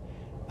Basculin.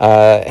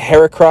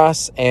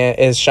 Heracross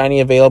is shiny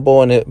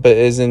available, but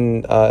is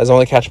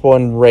only catchable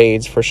in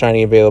raids for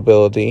shiny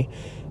availability.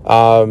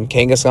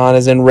 Kangaskhan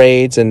is in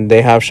raids and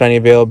they have shiny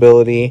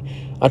availability.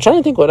 I'm trying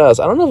to think what else.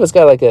 I don't know if it's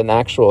got like an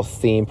actual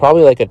theme,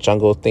 probably like a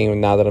jungle theme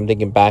now that I'm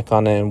thinking back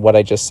on it and what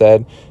I just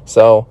said.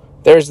 So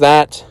there's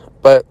that.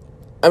 But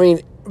I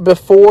mean,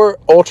 before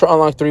Ultra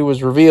Unlock 3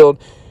 was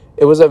revealed,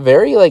 it was a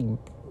very like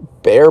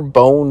bare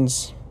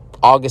bones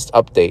August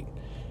update.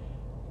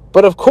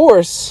 But of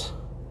course,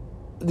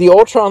 the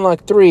Ultra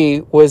Unlock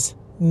 3 was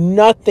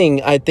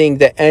nothing, I think,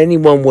 that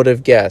anyone would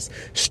have guessed.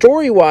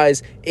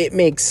 Story-wise, it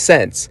makes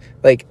sense.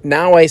 Like,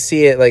 now I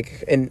see it,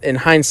 like, in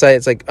hindsight,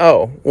 it's like,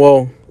 oh,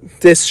 well,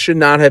 this should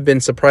not have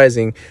been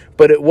surprising.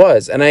 But it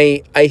was. And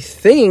I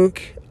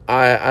think,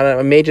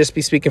 I may just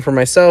be speaking for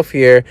myself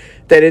here,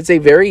 that it's a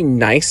very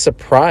nice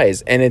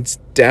surprise. And it's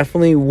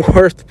definitely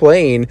worth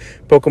playing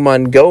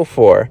Pokemon Go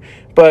for.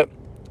 But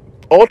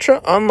Ultra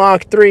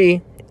Unlock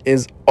 3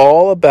 is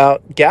all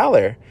about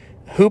Galar.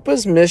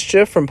 Hoopa's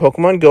Mischief from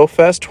Pokemon Go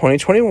Fest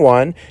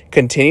 2021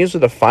 continues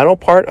with the final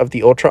part of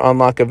the Ultra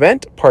Unlock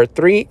event, Part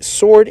 3,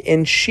 Sword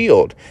and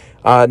Shield.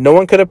 No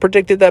one could have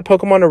predicted that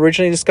Pokemon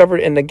originally discovered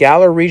in the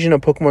Galar region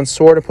of Pokemon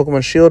Sword and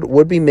Pokemon Shield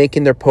would be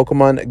making their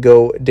Pokemon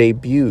Go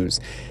debuts.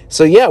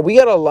 So yeah, we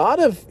got a lot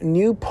of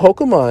new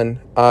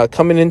Pokemon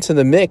coming into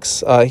the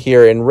mix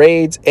here in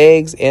raids,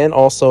 eggs, and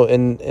also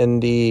in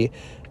the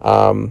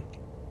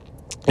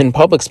in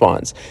public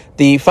spawns.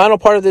 The final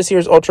part of this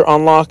year's Ultra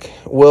Unlock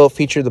will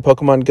feature the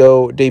Pokemon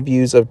Go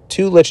debuts of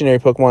 2 legendary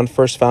Pokemon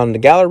first found in the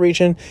Galar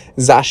region,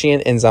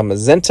 Zacian and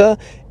Zamazenta,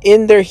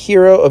 in their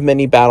hero of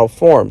many battle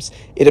forms.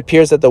 It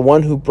appears that the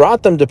one who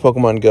brought them to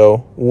Pokemon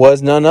Go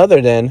was none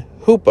other than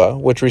Hoopa,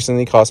 which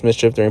recently caused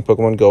mischief during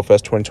Pokemon Go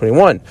Fest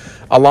 2021.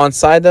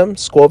 Alongside them,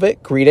 Squirtle,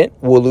 Greedent,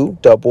 Wooloo,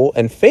 Double,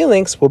 and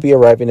Phalanx will be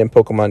arriving in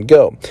Pokemon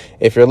Go.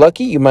 If you're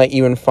lucky, you might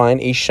even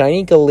find a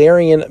shiny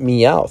Galarian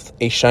Meowth,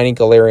 a shiny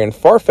Galarian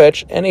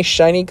Farfetch, and a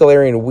shiny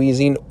Galarian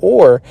Weezing,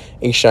 or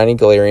a shiny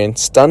Galarian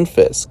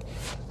Stunfisk.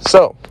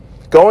 So,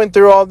 going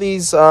through all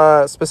these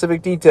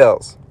specific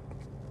details.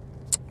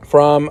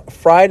 From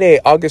Friday,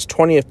 August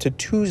 20th to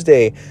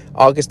Tuesday,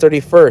 August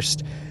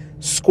 31st,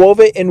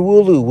 Squirtle and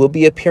Wooloo will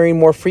be appearing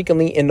more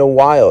frequently in the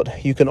wild.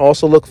 You can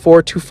also look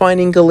forward to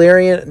finding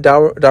Galarian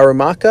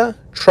Darumaka,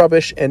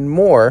 Trubbish, and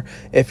more.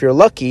 If you're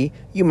lucky,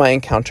 you might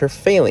encounter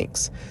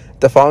Phalanx.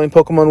 The following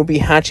Pokemon will be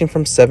hatching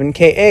from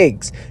 7K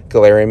eggs: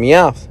 Galarian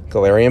Meowth,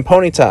 Galarian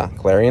Ponyta,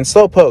 Galarian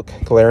Slowpoke,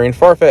 Galarian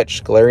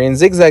Farfetch, Galarian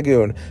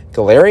Zigzagoon,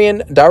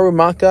 Galarian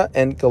Darumaka,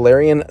 and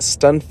Galarian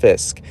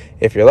Stunfisk.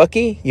 If you're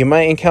lucky, you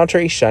might encounter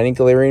a shiny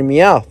Galarian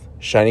Meowth,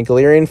 shiny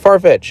Galarian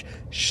Farfetch,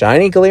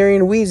 shiny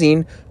Galarian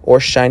Weezing, or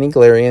shiny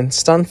Galarian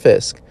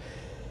Stunfisk.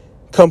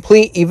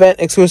 Complete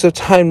event-exclusive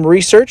time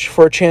research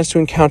for a chance to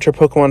encounter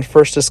Pokemon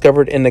first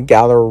discovered in the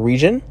Galar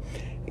region.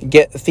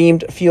 Get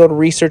themed field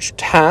research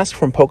tasks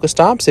from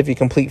Pokestops. If you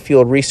complete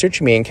field research,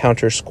 you may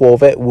encounter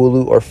Squirtle,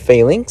 Wooloo, or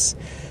Phalanx.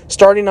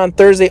 Starting on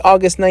Thursday,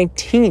 August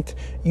 19th,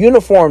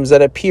 uniforms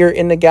that appear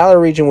in the Galar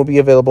region will be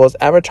available as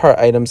avatar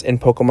items in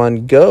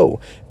Pokemon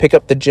Go. Pick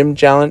up the Gym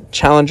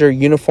Challenger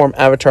uniform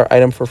avatar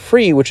item for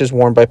free, which is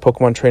worn by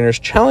Pokemon trainers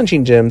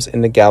challenging gyms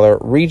in the Galar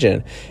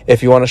region.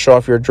 If you want to show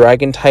off your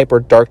Dragon type or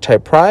Dark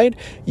type pride,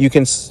 you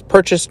can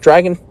purchase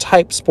Dragon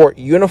type sport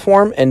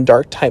uniform and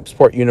Dark type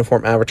sport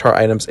uniform avatar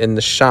items in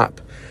the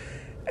shop.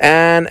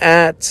 And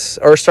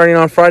starting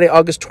on Friday,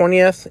 August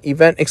 20th,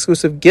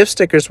 event-exclusive gift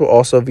stickers will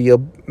also be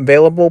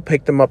available.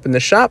 Pick them up in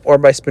the shop or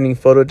by spinning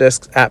photo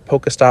discs at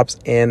Pokestops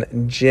and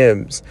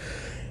gyms.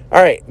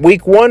 All right,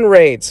 Week 1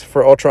 raids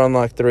for Ultra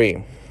Unlock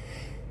 3.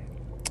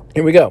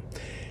 Here we go.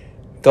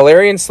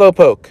 Galarian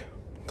Slowpoke,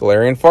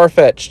 Galarian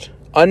Farfetch'd,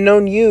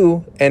 Unknown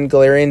U, and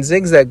Galarian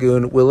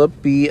Zigzagoon will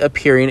be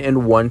appearing in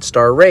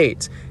 1-star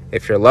raids.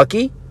 If you're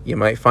lucky, you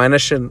might find a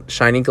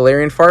shiny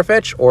Galarian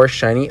Farfetch or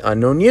shiny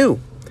Unknown U.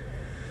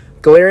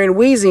 Galarian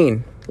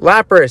Weezing,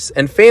 Lapras,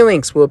 and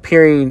Phalanx will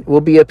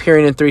be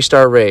appearing in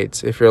 3-star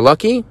raids. If you're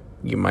lucky,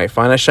 you might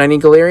find a shiny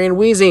Galarian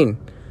Weezing.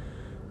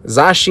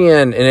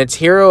 Zacian, in its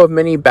Hero of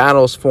Many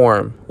Battles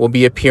form, will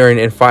be appearing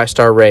in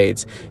 5-star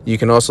raids. You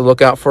can also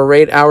look out for a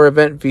Raid Hour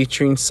event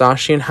featuring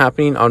Zacian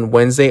happening on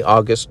Wednesday,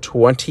 August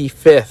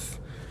 25th.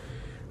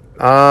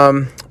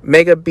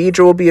 Mega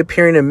Beedrill will be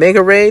appearing in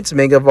Mega Raids.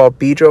 Mega Evolve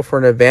Beedrill for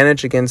an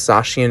advantage against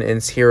Zacian in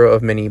its Hero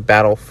of Many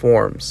Battle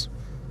forms.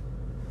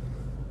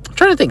 I'm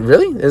trying to think,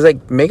 really? Is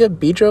like Mega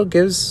Beedrill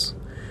gives...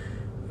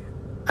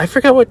 I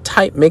forgot what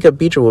type Mega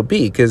Beedrill will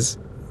be, because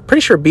I'm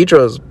pretty sure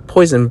Beedrill is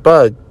Poison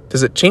Bug.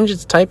 Does it change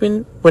its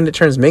typing when it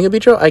turns Mega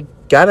Beedrill? I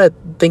gotta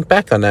think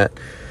back on that.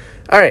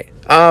 Alright,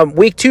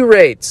 Week 2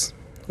 raids,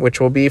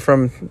 which will be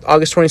from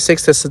August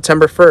 26th to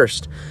September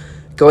 1st.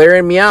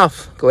 Galarian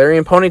Meowth,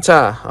 Galarian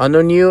Ponyta,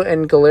 Unknown U,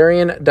 and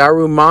Galarian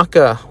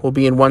Darumaka will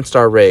be in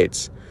 1-star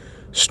raids.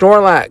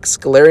 Snorlax,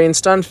 Galarian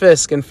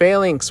Stunfisk, and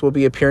Phalanx will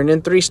be appearing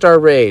in 3-star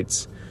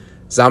raids.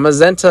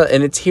 Zamazenta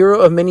and its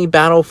Hero of Many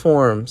Battle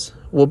forms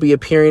will be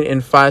appearing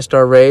in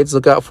 5-star raids.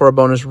 Look out for a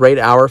bonus raid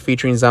hour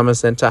featuring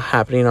Zamazenta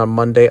happening on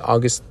Monday,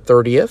 August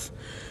 30th.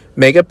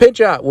 Mega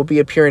Pidgeot will be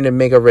appearing in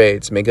Mega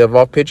Raids. Mega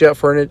Evolve Pidgeot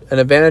for an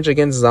advantage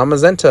against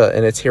Zamazenta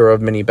and its Hero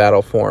of Many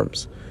Battle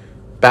forms.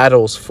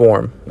 Battles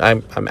form.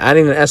 I'm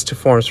adding an S to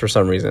forms for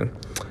some reason.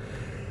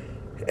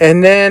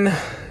 And then,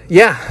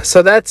 yeah,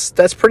 so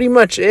that's pretty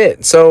much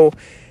it. So,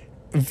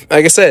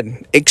 like I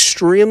said,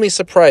 extremely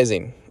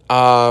surprising.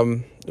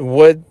 I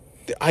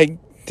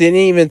didn't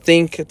even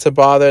think to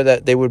bother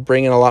that they would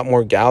bring in a lot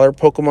more Galar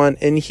Pokemon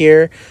in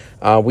here.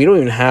 We don't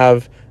even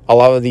have a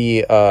lot of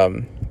the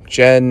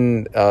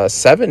Gen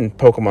 7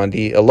 Pokemon,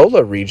 the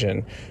Alola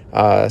region.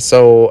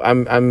 So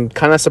I'm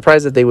kind of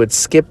surprised that they would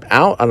skip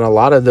out on a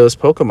lot of those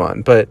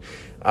Pokemon. But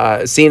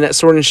seeing that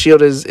Sword and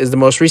Shield is the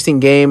most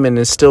recent game and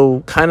is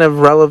still kind of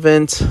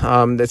relevant,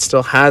 it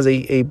still has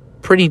a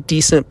pretty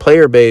decent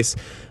player base,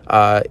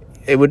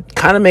 it would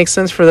kind of make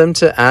sense for them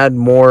to add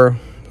more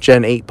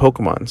Gen 8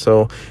 Pokemon.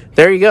 So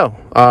there you go.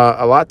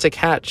 A lot to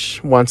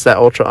catch once that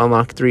Ultra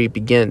Unlock 3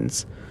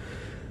 begins.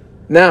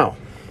 Now,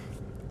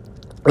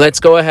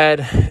 let's go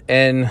ahead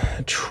and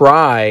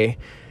try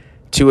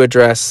to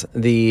address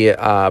the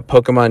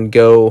Pokemon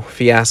Go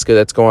fiasco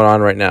that's going on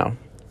right now.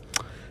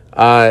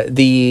 I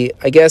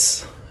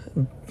guess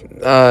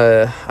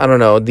I don't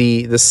know,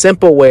 the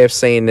simple way of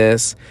saying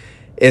this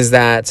is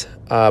that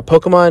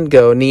Pokemon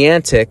Go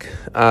Niantic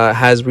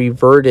has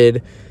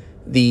reverted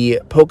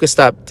the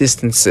Pokestop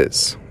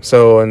distances.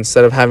 So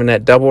instead of having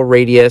that double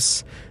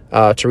radius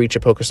to reach a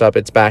Pokestop,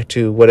 it's back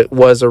to what it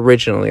was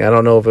originally. I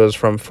don't know if it was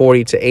from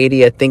 40 to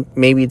 80. I think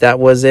maybe that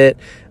was it.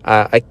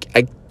 I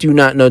do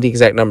not know the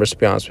exact numbers, to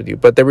be honest with you.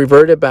 But they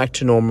reverted back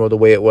to normal the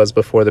way it was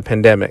before the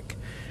pandemic.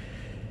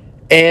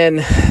 And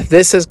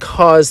this has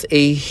caused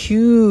a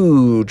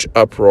huge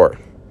uproar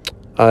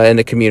in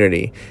the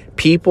community.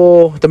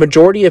 The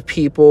majority of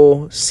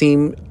people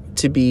seem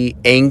to be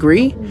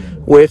angry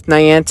with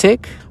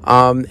Niantic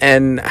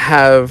and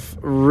have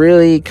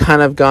really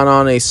kind of gone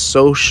on a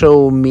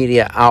social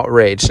media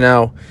outrage.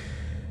 Now,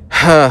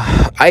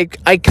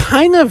 I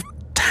kind of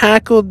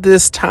tackled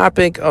this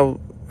topic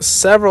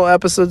several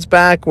episodes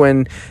back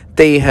when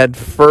they had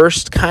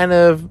first kind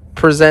of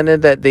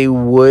presented that they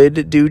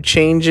would do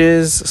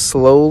changes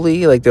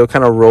slowly, like they'll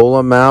kind of roll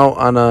them out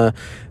on a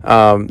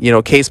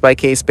case by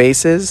case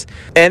basis.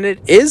 And it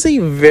is a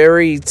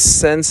very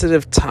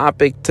sensitive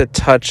topic to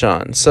touch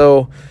on.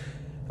 So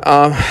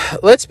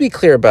let's be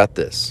clear about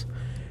this.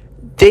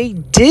 They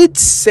did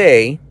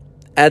say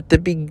at the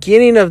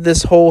beginning of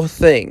this whole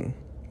thing,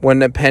 when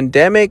the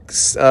pandemic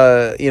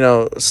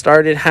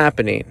started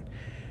happening,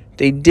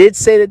 they did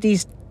say that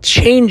these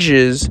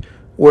changes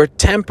were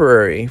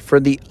temporary for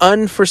the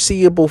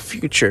unforeseeable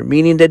future,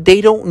 meaning that they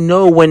didn't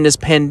know when this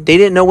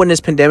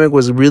pandemic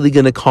was really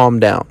going to calm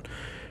down,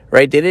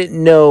 right? They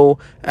didn't know,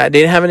 they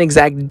didn't have an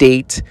exact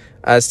date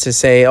as to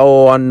say,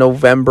 on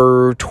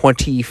November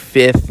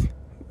 25th,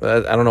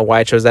 I don't know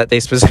why I chose that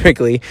day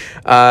specifically,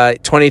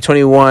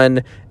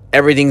 2021,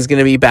 everything's going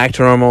to be back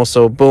to normal.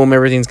 So boom,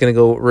 everything's going to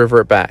go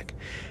revert back.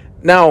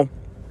 Now,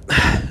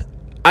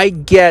 I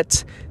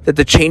get that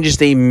the changes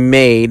they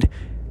made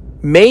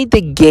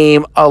the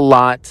game a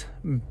lot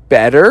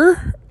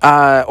better,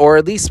 or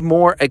at least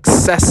more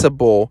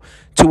accessible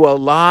to a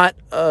lot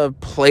of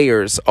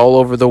players all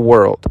over the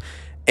world.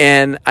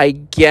 And I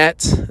get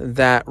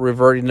that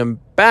reverting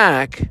them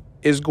back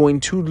is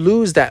going to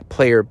lose that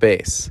player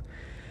base.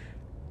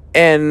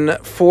 And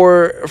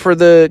for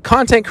the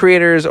content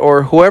creators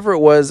or whoever it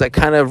was that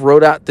kind of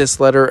wrote out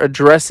this letter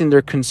addressing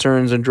their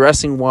concerns,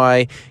 addressing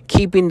why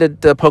keeping the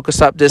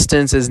Pokestop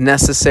distance is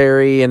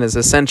necessary and is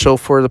essential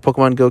for the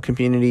Pokemon Go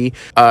community,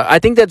 I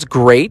think that's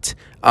great.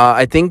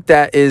 I think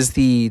that is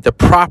the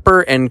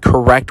proper and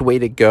correct way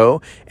to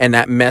go. And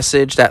that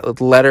message, that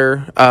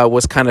letter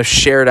was kind of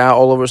shared out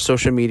all over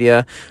social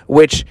media,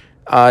 which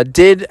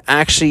did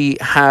actually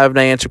have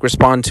Niantic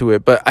respond to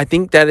it. But I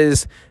think that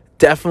is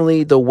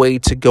definitely the way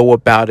to go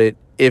about it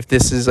if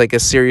this is like a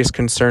serious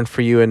concern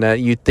for you and that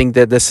you think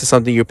that this is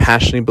something you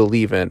passionately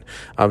believe in.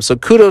 So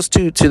kudos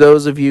to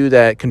those of you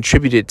that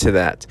contributed to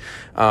that.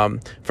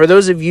 For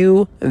those of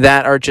you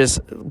that are just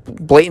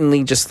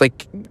blatantly just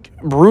like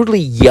brutally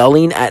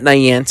yelling at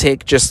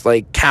Niantic, just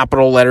like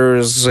capital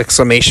letters,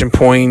 exclamation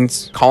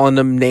points, calling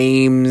them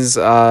names,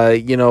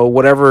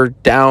 whatever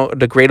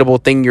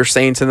degradable thing you're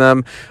saying to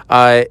them,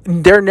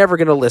 they're never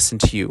going to listen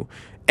to you.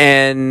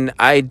 And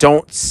I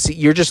don't see,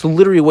 you're just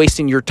literally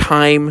wasting your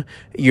time,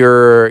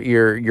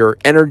 your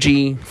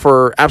energy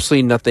for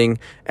absolutely nothing.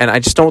 And I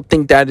just don't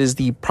think that is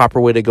the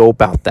proper way to go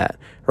about that,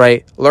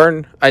 right?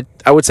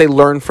 I would say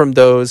learn from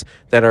those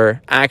that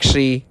are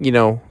actually,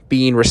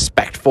 being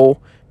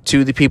respectful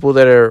to the people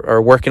that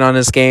are working on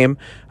this game.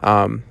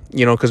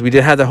 Because we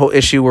did have the whole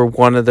issue where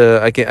one of the,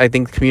 I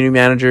think community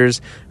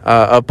managers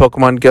of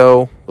Pokemon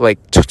Go,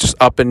 just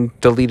up and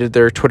deleted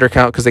their Twitter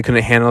account because they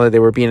couldn't handle it. They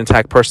were being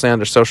attacked personally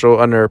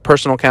on their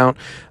personal account,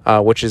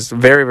 which is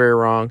very, very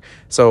wrong.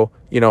 So,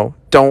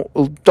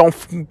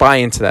 don't buy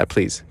into that,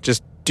 please.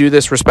 Just do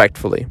this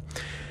respectfully.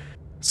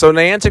 So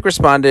Niantic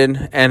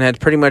responded and had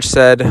pretty much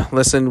said,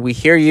 listen, we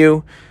hear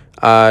you.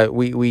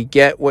 We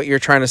get what you're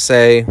trying to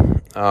say.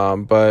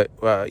 But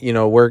what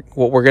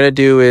we're going to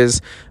do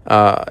is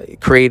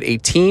create a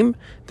team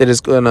that is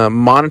going to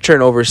monitor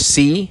and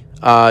oversee,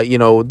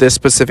 this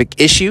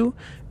specific issue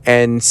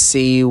and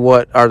see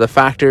what are the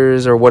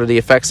factors or what are the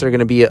effects that are going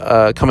to be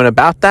coming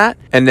about that.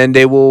 And then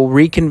they will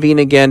reconvene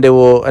again. They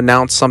will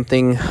announce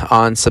something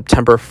on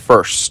September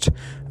 1st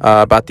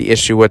about the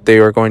issue, what they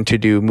are going to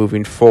do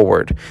moving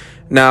forward.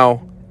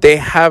 Now, they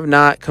have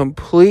not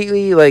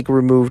completely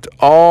removed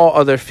all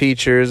other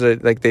features.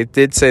 They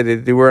did say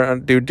that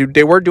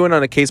they were doing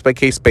on a case by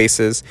case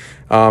basis.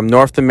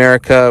 North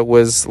America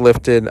was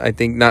lifted, I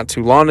think, not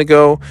too long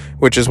ago,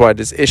 which is why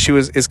this issue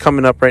is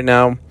coming up right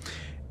now.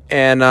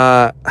 And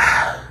I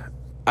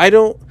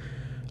don't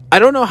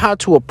know how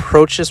to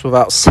approach this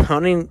without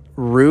sounding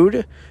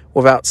rude,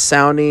 without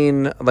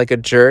sounding like a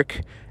jerk.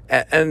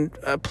 And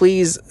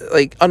please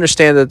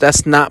understand that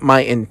that's not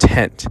my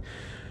intent.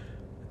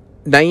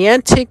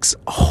 Niantic's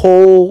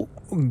whole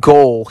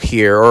goal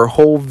here, or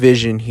whole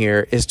vision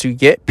here, is to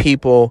get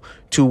people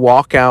to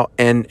walk out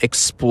and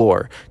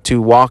explore,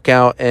 to walk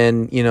out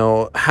and,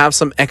 have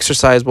some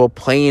exercise while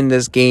playing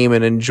this game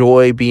and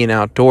enjoy being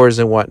outdoors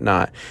and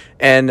whatnot.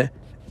 And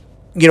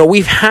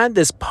we've had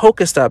this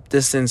Pokestop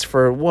distance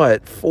for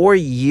 4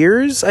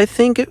 years, I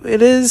think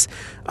it is,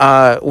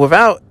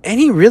 without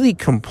any really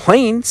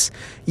complaints.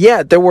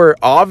 Yeah, there were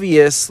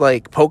obvious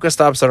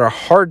Pokestops that are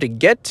hard to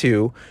get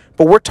to,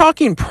 but we're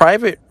talking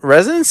private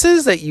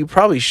residences that you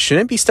probably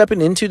shouldn't be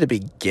stepping into to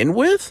begin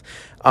with.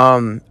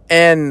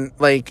 And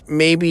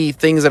maybe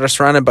things that are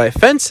surrounded by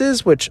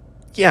fences, which,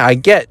 yeah, I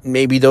get.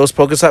 Maybe those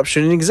Pokestops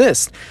shouldn't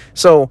exist.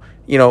 So,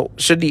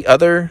 should the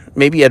other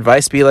maybe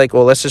advice be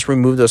well, let's just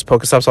remove those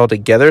Pokestops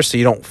altogether so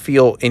you don't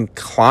feel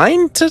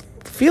inclined to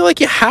feel like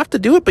you have to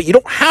do it, but you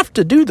don't have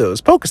to do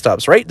those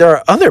Pokestops, right? There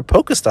are other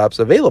Pokestops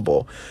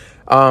available.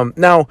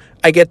 Now,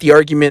 I get the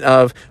argument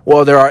of,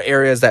 well, there are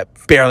areas that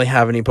barely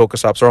have any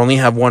Pokestops or only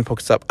have one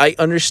Pokestop. I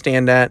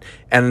understand that,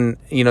 and,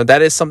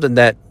 that is something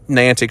that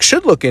Niantic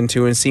should look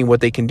into and see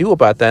what they can do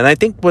about that. And I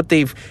think what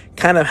they've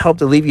kind of helped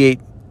alleviate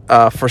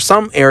for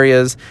some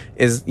areas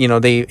is,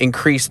 they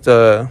increased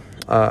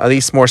at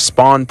least more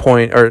spawn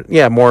point, or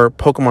more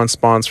Pokemon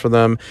spawns for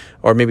them,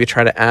 or maybe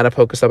try to add a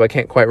Pokestop. I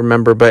can't quite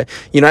remember, but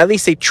at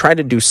least they try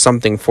to do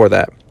something for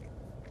that.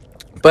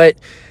 But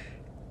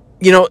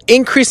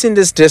increasing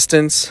this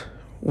distance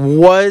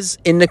was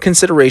in the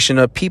consideration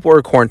of people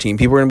are quarantined,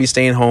 people are going to be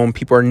staying home,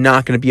 people are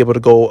not going to be able to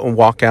go and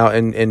walk out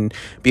and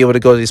be able to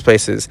go to these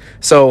places.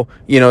 So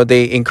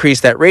they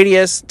increased that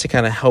radius to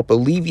kind of help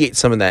alleviate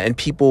some of that, and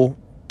people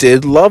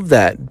did love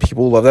that.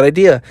 People love that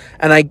idea,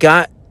 and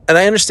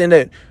I understand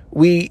that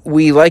we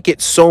like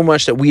it so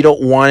much that we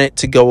don't want it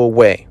to go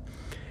away.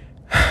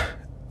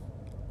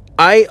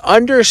 I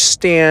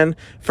understand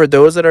for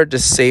those that are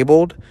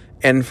disabled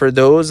and for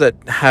those that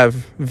have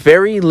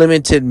very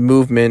limited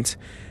movement.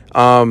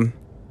 I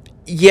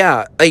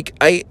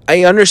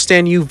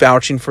understand you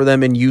vouching for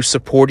them and you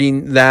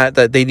supporting that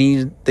they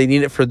need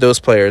it for those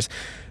players.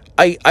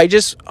 I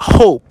just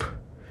hope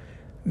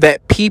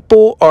that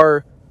people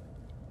are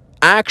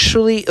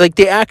actually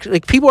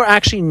people are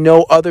actually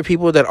know other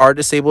people that are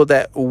disabled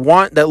that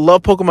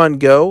love Pokemon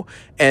Go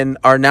and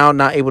are now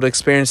not able to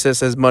experience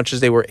this as much as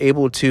they were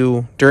able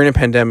to during a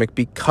pandemic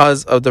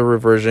because of the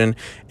reversion,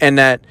 and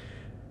that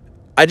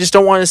I just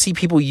don't want to see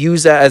people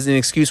use that as an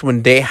excuse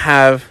when they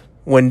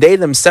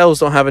themselves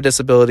don't have a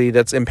disability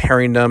that's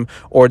impairing them,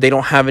 or they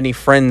don't have any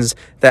friends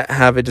that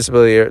have a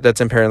disability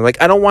that's impairing them.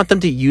 I don't want them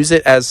to use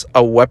it as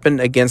a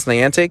weapon against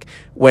Niantic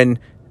when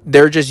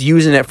they're just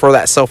using it for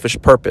that selfish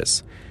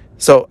purpose.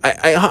 So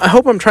I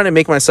hope I'm trying to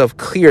make myself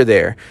clear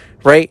there,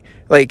 right?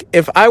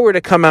 If I were to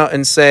come out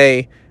and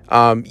say,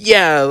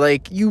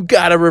 you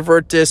gotta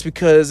revert this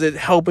because it's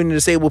helping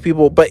disabled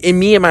people, but in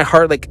my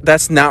heart,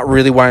 that's not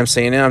really why I'm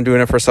saying it. I'm doing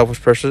it for a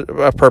selfish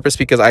purpose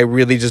because I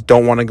really just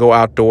don't want to go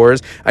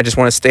outdoors. I just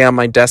want to stay on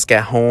my desk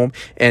at home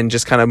and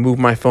just kind of move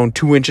my phone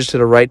 2 inches to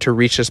the right to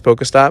reach this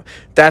Pokestop.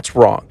 That's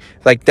wrong.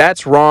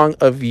 That's wrong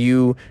of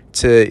you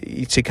to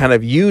kind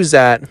of use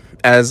that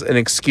as an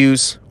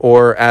excuse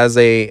or as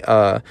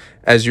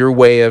as your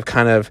way of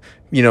kind of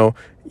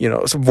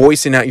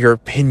voicing out your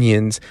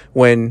opinions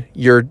when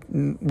you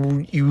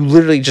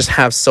literally just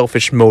have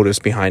selfish motives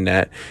behind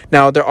that.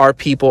 Now, there are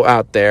people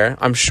out there,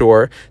 I'm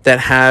sure, that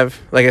have,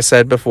 like I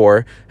said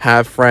before,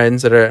 have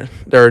friends that are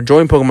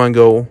enjoying Pokemon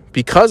Go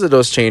because of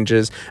those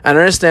changes. And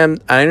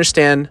I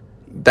understand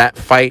that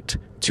fight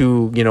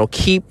to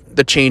keep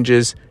the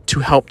changes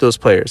to help those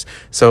players.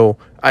 So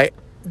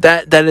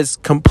that is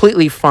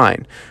completely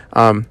fine.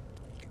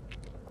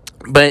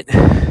 But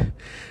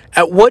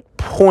at what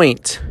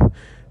point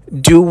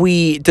do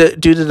the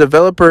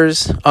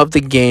developers of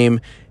the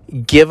game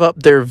give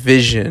up their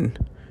vision?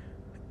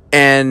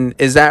 And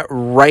is that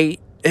right?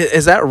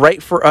 Is that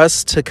right for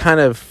us to kind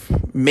of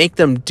make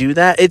them do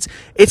that? It's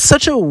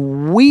such a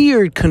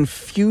weird,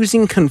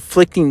 confusing,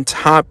 conflicting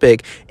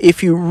topic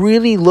if you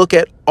really look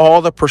at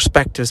all the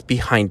perspectives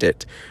behind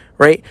it,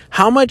 right?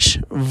 How much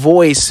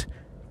voice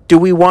do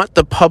we want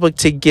the public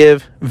to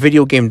give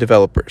video game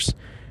developers?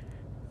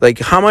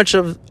 How much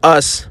of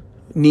us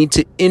need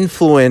to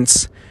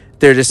influence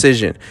their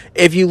decision?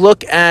 If you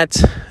look at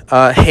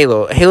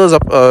Halo's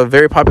a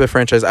very popular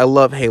franchise. I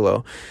love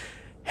Halo.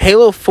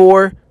 Halo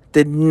 4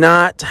 did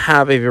not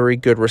have a very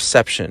good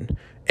reception,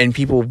 and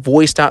people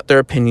voiced out their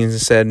opinions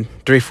and said,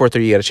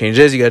 343, you got to change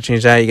this, you got to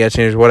change that, you got to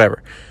change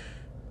whatever.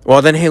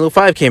 Well, then Halo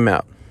 5 came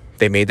out.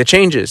 They made the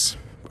changes.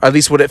 At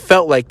least what it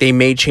felt like, they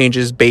made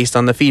changes based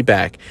on the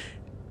feedback.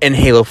 And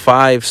Halo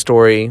 5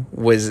 story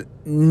was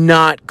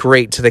not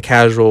great to the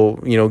casual,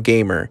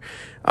 gamer.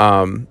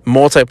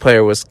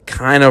 Multiplayer was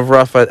kind of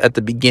rough at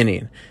the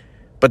beginning,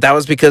 but that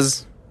was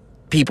because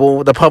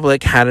the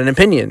public had an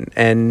opinion,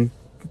 and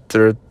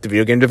the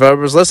video game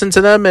developers listened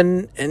to them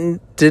and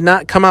did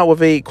not come out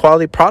with a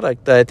quality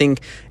product that I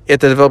think, if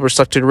the developers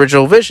stuck to the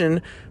original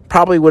vision,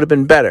 probably would have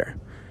been better.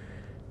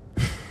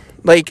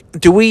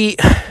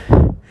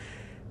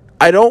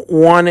 I don't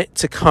want it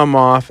to come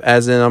off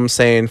as in I'm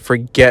saying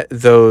forget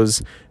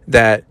those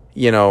that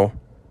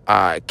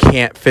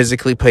can't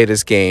physically play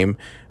this game.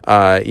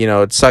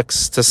 It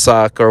sucks to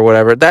suck or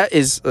whatever. That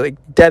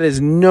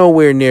is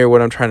nowhere near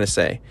what I'm trying to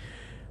say.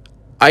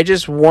 I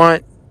just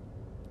want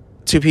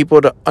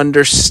people to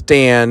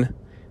understand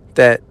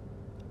that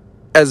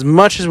as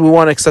much as we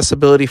want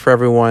accessibility for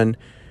everyone,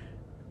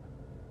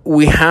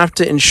 we have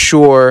to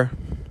ensure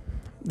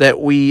that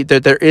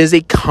there is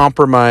a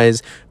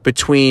compromise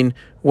between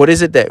what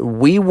is it that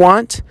we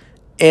want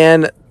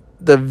and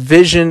the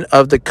vision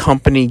of the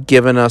company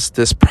giving us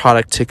this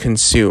product to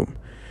consume,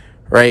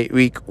 right?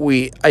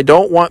 I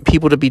don't want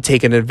people to be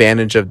taking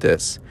advantage of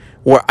this.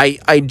 Where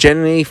I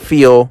genuinely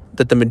feel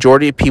that the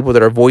majority of people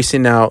that are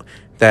voicing out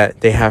that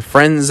they have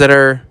friends that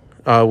are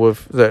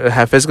that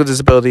have physical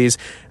disabilities,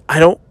 I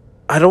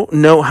don't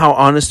know how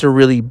honest they're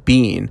really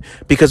being,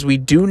 because we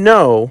do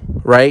know,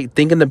 right?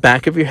 Think in the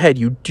back of your head,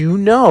 you do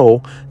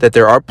know that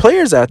there are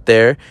players out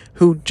there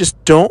who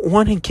just don't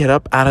want to get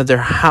up out of their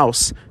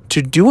house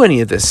to do any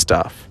of this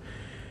stuff.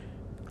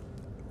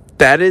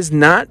 That is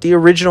not the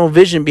original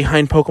vision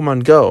behind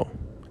Pokemon Go.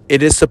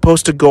 It is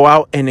supposed to go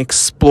out and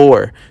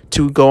explore,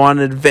 to go on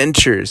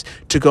adventures,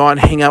 to go out and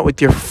hang out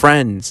with your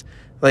friends.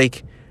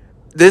 Like,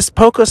 this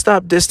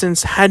Pokestop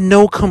distance had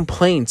no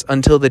complaints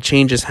until the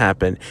changes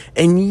happened.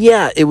 And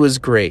yeah, it was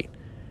great.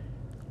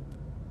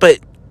 But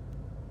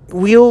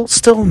we'll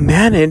still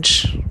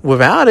manage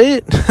without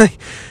it.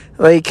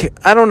 Like,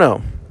 I don't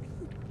know.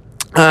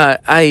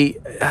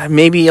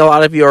 Maybe a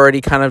lot of you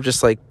already kind of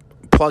just like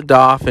plugged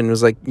off and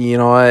was like, you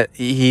know what,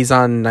 he's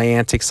on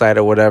Niantic's side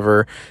or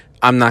whatever.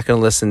 I'm not going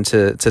to listen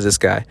to this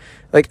guy.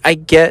 Like, I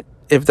get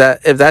if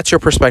that's your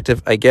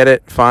perspective, I get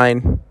it.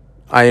 Fine.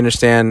 I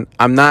understand.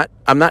 I'm not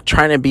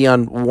trying to be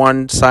on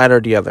one side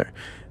or the other.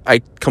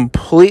 I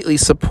completely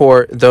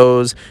support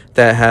those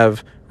that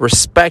have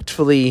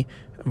respectfully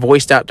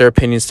voiced out their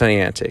opinions to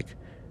Niantic.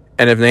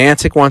 And if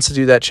Niantic wants to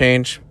do that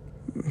change,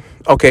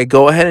 okay,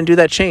 go ahead and do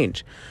that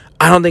change.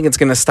 I don't think it's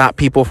going to stop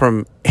people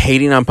from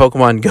hating on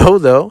Pokemon Go,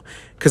 though,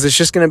 because it's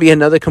just going to be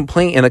another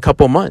complaint in a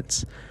couple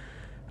months.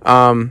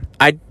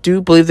 I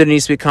do believe there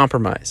needs to be a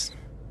compromise.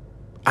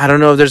 I don't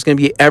know if there's going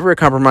to be ever a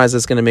compromise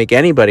that's going to make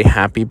anybody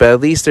happy, but at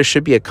least there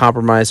should be a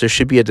compromise. There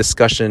should be a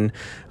discussion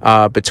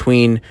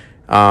between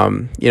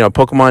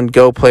Pokemon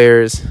Go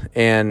players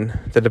and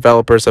the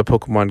developers of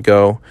Pokemon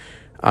Go,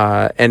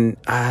 and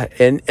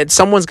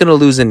someone's going to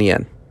lose in the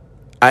end.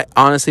 I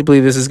honestly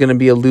believe this is going to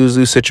be a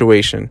lose-lose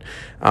situation.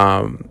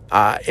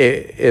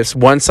 If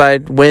one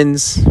side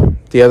wins,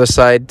 the other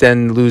side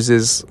then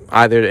loses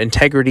either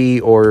integrity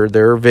or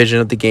their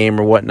vision of the game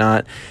or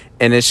whatnot.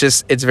 And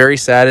it's very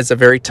sad. It's a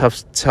very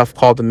tough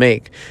call to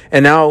make.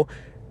 And now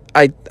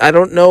I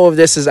don't know if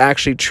this is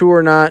actually true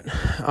or not.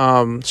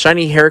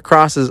 Shiny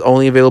Heracross is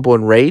only available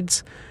in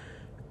raids.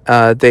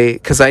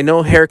 Because I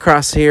know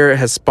Heracross here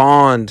has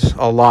spawned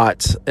a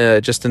lot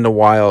just in the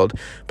wild,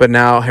 but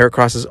now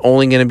Heracross is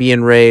only going to be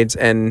in raids,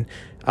 and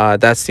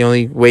that's the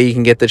only way you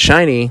can get the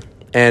shiny.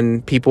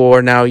 And people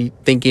are now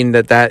thinking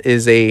that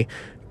is a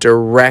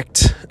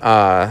direct,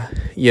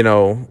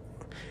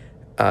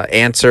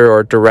 answer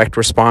or direct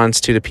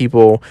response to the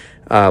people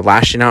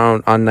lashing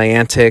out on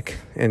Niantic.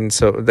 And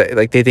so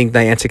they think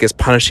Niantic is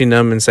punishing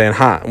them and saying,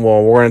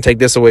 well, we're going to take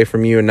this away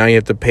from you, and now you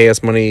have to pay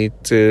us money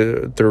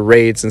through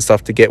raids and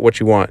stuff to get what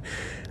you want.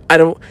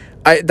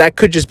 That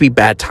could just be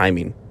bad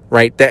timing,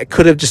 right? That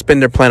could have just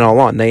been their plan all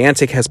along.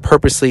 Niantic has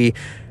purposely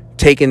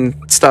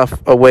taken stuff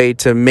away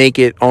to make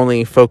it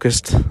only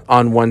focused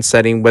on one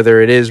setting, whether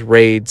it is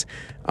raids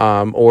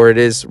or it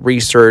is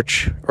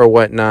research or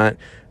whatnot.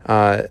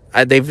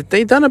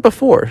 They've done it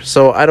before,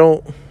 so I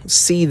don't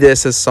see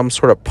this as some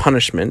sort of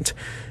punishment.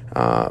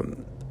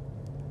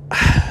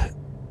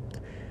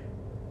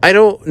 I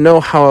don't know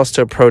how else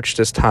to approach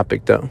this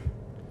topic, though.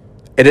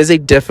 It is a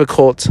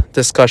difficult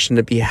discussion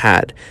to be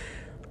had.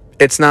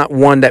 It's not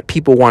one that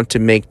people want to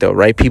make, though,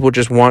 right? People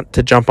just want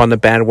to jump on the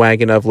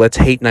bandwagon of let's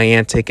hate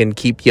Niantic and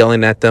keep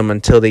yelling at them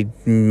until they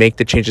make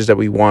the changes that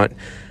we want.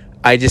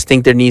 I just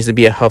think there needs to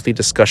be a healthy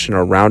discussion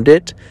around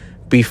it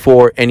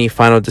before any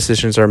final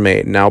decisions are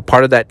made. Now,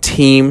 part of that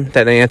team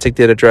that Niantic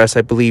did address,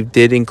 I believe,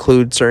 did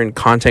include certain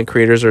content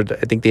creators, or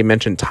I think they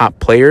mentioned top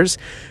players,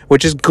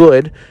 which is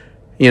good,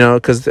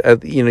 because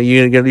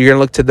you're going to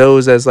look to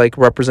those as like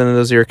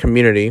representatives of your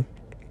community.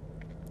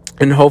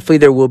 And hopefully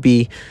there will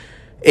be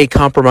a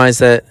compromise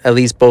that at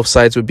least both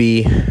sides would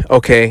be,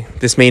 okay,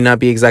 this may not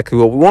be exactly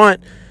what we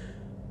want,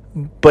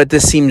 but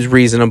this seems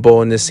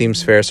reasonable and this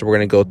seems fair, so we're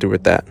going to go through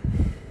with that.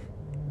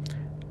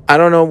 I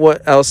don't know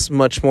what else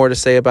much more to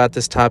say about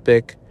this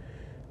topic.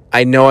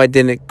 I know I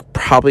didn't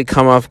probably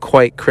come off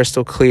quite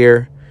crystal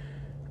clear.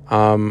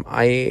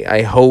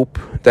 I hope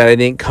that I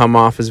didn't come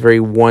off as very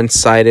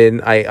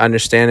one-sided. I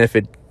understand if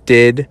it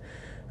did,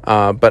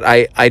 but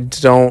I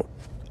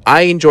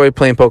enjoy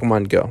playing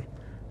Pokemon Go.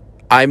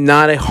 I'm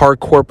not a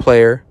hardcore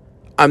player.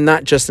 I'm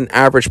not just an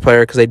average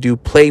player, because I do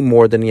play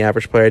more than the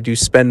average player. I do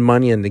spend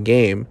money in the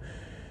game,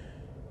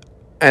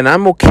 and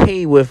I'm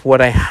okay with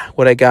what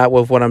I got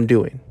with what I'm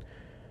doing.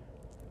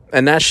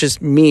 And that's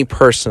just me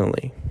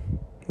personally,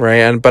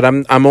 right? But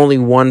I'm only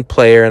one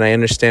player, and I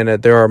understand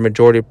that there are a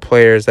majority of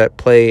players that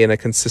play in a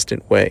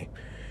consistent way.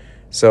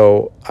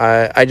 So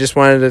I just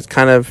wanted to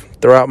kind of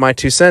throw out my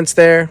 2 cents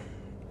there.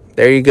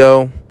 There you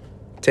go.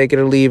 Take it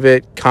or leave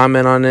it.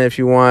 Comment on it if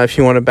you want. If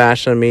you want to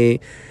bash on me,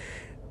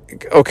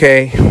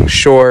 okay,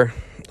 sure.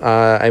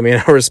 I may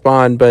not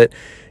respond, but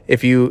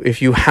if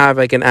you have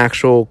like an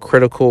actual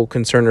critical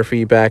concern or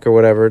feedback or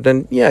whatever,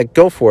 then yeah,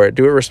 go for it.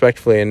 Do it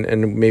respectfully,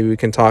 and maybe we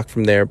can talk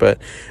from there. But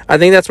I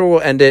think that's where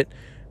we'll end it.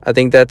 I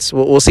think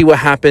we'll see what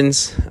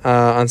happens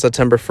on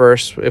September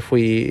 1st if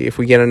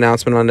we get an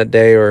announcement on that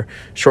day or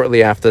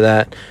shortly after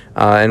that,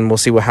 and we'll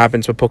see what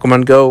happens with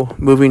Pokemon Go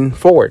moving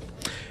forward.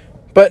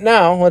 But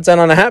now let's end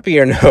on a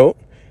happier note.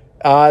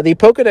 The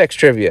Pokedex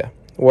trivia,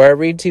 where I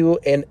read to you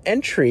an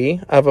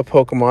entry of a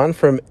Pokemon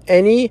from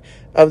any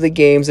of the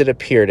games it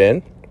appeared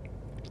in.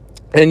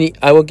 And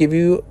I will give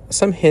you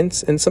some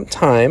hints and some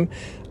time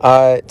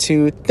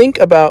to think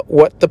about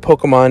what the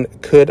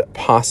Pokemon could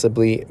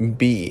possibly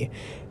be.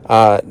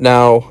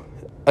 Now,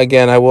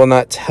 again, I will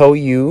not tell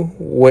you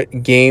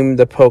what game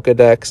the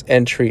Pokedex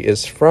entry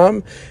is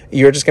from.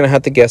 You're just going to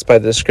have to guess by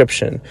the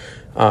description.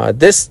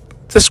 This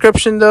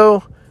description,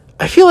 though,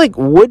 I feel like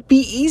would be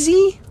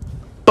easy.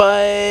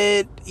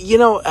 But,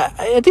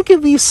 I think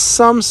it leaves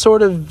some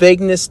sort of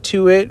vagueness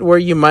to it where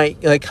you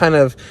might kind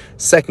of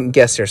second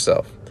guess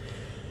yourself.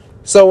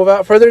 So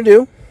without further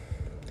ado,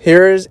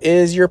 here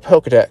is your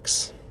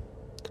Pokedex.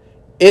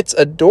 It's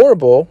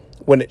adorable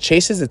when it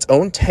chases its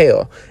own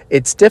tail.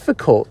 It's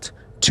difficult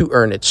to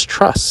earn its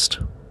trust.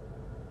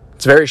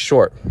 It's very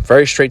short,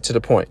 very straight to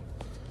the point.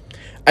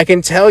 I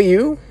can tell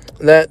you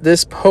that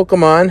this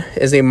Pokemon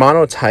is a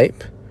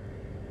monotype.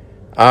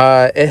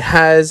 It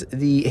has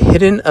the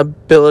hidden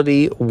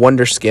ability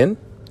Wonderskin.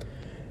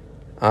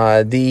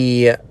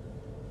 The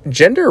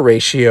gender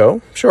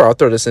ratio, sure, I'll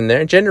throw this in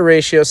there. Gender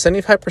ratio,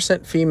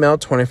 75% female,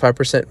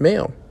 25%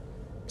 male.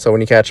 So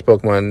when you catch a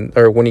Pokemon,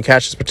 or when you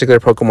catch this particular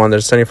Pokemon,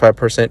 there's a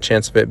 75%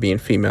 chance of it being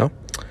female.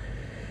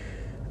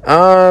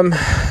 I'm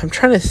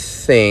trying to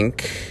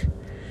think.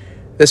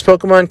 This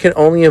Pokemon can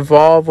only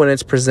evolve when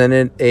it's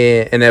presented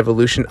an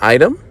evolution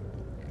item.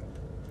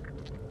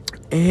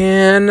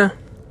 And I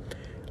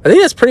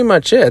think that's pretty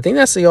much it. I think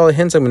that's all the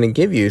hints I'm going to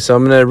give you. So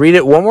I'm going to read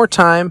it one more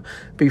time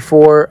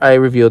before I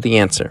reveal the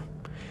answer.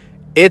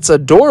 It's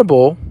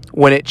adorable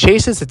when it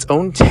chases its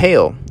own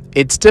tail.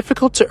 It's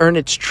difficult to earn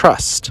its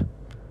trust.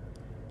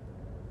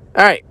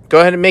 All right, go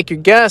ahead and make your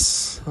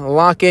guess.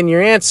 Lock in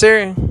your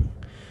answer.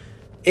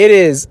 It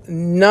is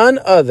none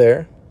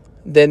other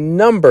than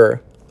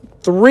number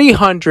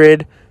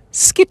 300,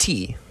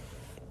 Skitty.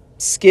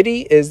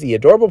 Skitty is the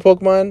adorable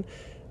Pokemon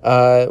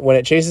when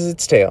it chases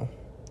its tail.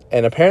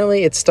 And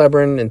apparently it's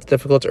stubborn and it's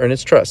difficult to earn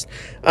its trust.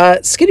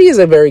 Skitty is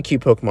a very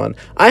cute Pokemon.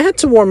 I had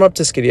to warm up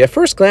to Skitty. At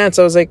first glance,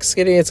 I was like,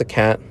 Skitty, it's a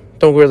cat.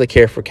 Don't really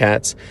care for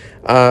cats.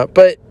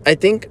 But I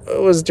think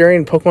it was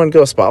during Pokemon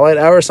Go Spotlight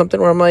Hour or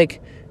something where I'm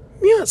like,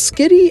 yeah,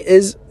 Skitty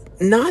is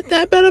not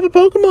that bad of a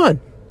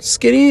Pokemon.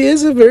 Skitty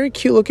is a very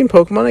cute looking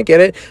Pokemon. I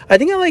get it. I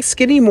think I like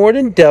Skitty more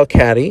than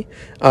Delcatty.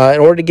 In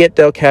order to get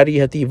Delcatty,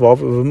 you have to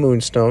evolve with a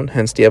Moonstone,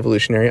 hence the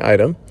evolutionary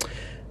item.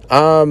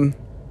 And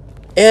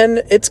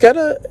it's got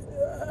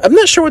I'm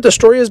not sure what the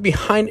story is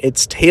behind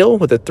its tail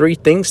with the 3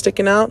 things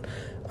sticking out,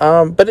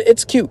 but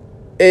it's cute.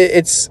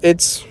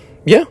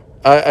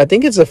 I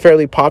think it's a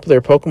fairly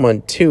popular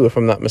Pokemon too, if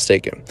I'm not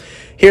mistaken.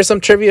 Here's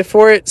some trivia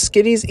for it.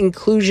 Skitty's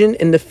inclusion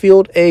in the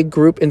Field A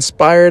group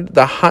inspired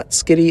the Hot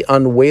Skitty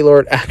on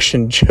Wailord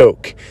action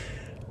joke.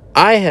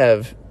 I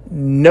have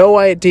no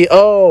idea.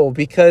 Oh,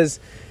 because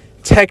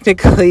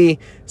technically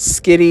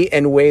Skitty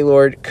and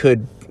Wailord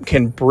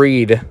can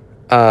breed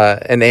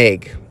an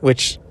egg,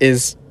 which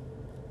is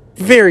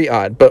very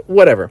odd, but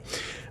whatever.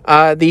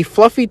 The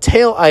fluffy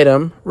tail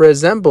item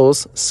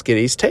resembles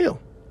Skitty's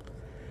tail.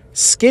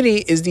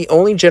 Skitty is the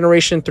only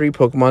Generation 3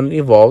 Pokemon that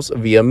evolves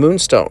via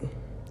Moonstone.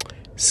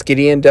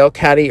 Skitty and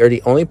Delcatty are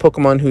the only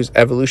Pokemon whose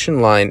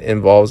evolution line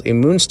involves a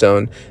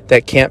Moonstone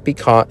that can't be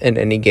caught in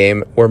any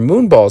game where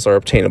Moonballs are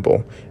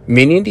obtainable,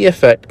 meaning the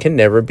effect can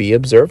never be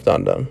observed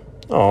on them.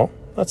 Oh,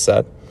 that's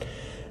sad.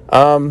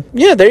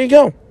 There you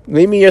go.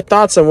 Leave me your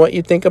thoughts on what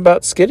you think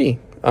about Skitty.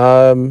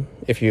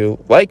 If you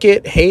like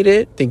it, hate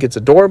it, think it's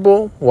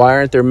adorable, why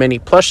aren't there many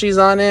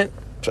plushies on it?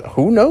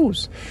 Who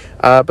knows?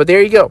 But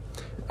there you go.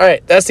 All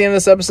right, that's the end of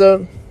this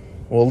episode.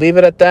 We'll leave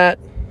it at that.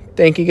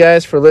 Thank you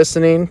guys for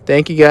listening.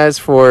 Thank you guys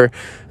for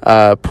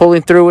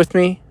pulling through with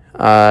me.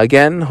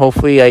 Again,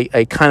 hopefully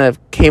I kind of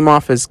came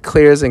off as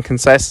clear and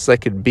concise as I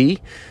could be.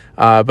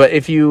 But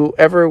if you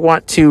ever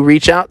want to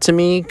reach out to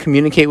me,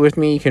 communicate with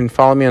me, you can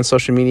follow me on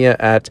social media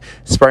at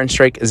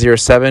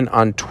SpartanStrike07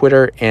 on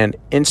Twitter and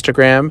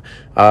Instagram.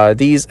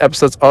 These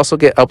episodes also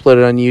get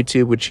uploaded on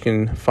YouTube, which you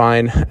can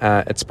find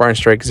at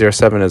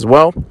SpartanStrike07 as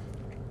well.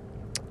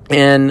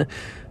 And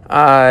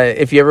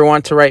if you ever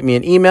want to write me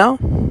an email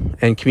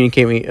and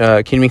communicate,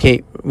 I can't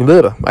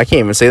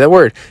even say that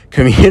word,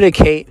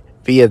 communicate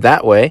via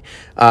that way,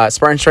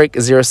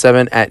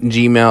 SpartanStrike07 at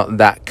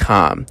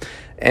gmail.com.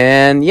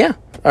 And yeah.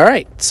 All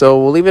right,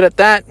 so we'll leave it at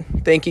that.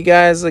 Thank you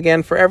guys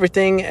again for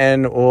everything,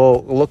 and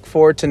we'll look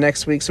forward to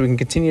next week so we can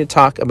continue to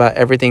talk about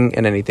everything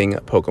and anything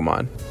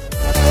Pokemon.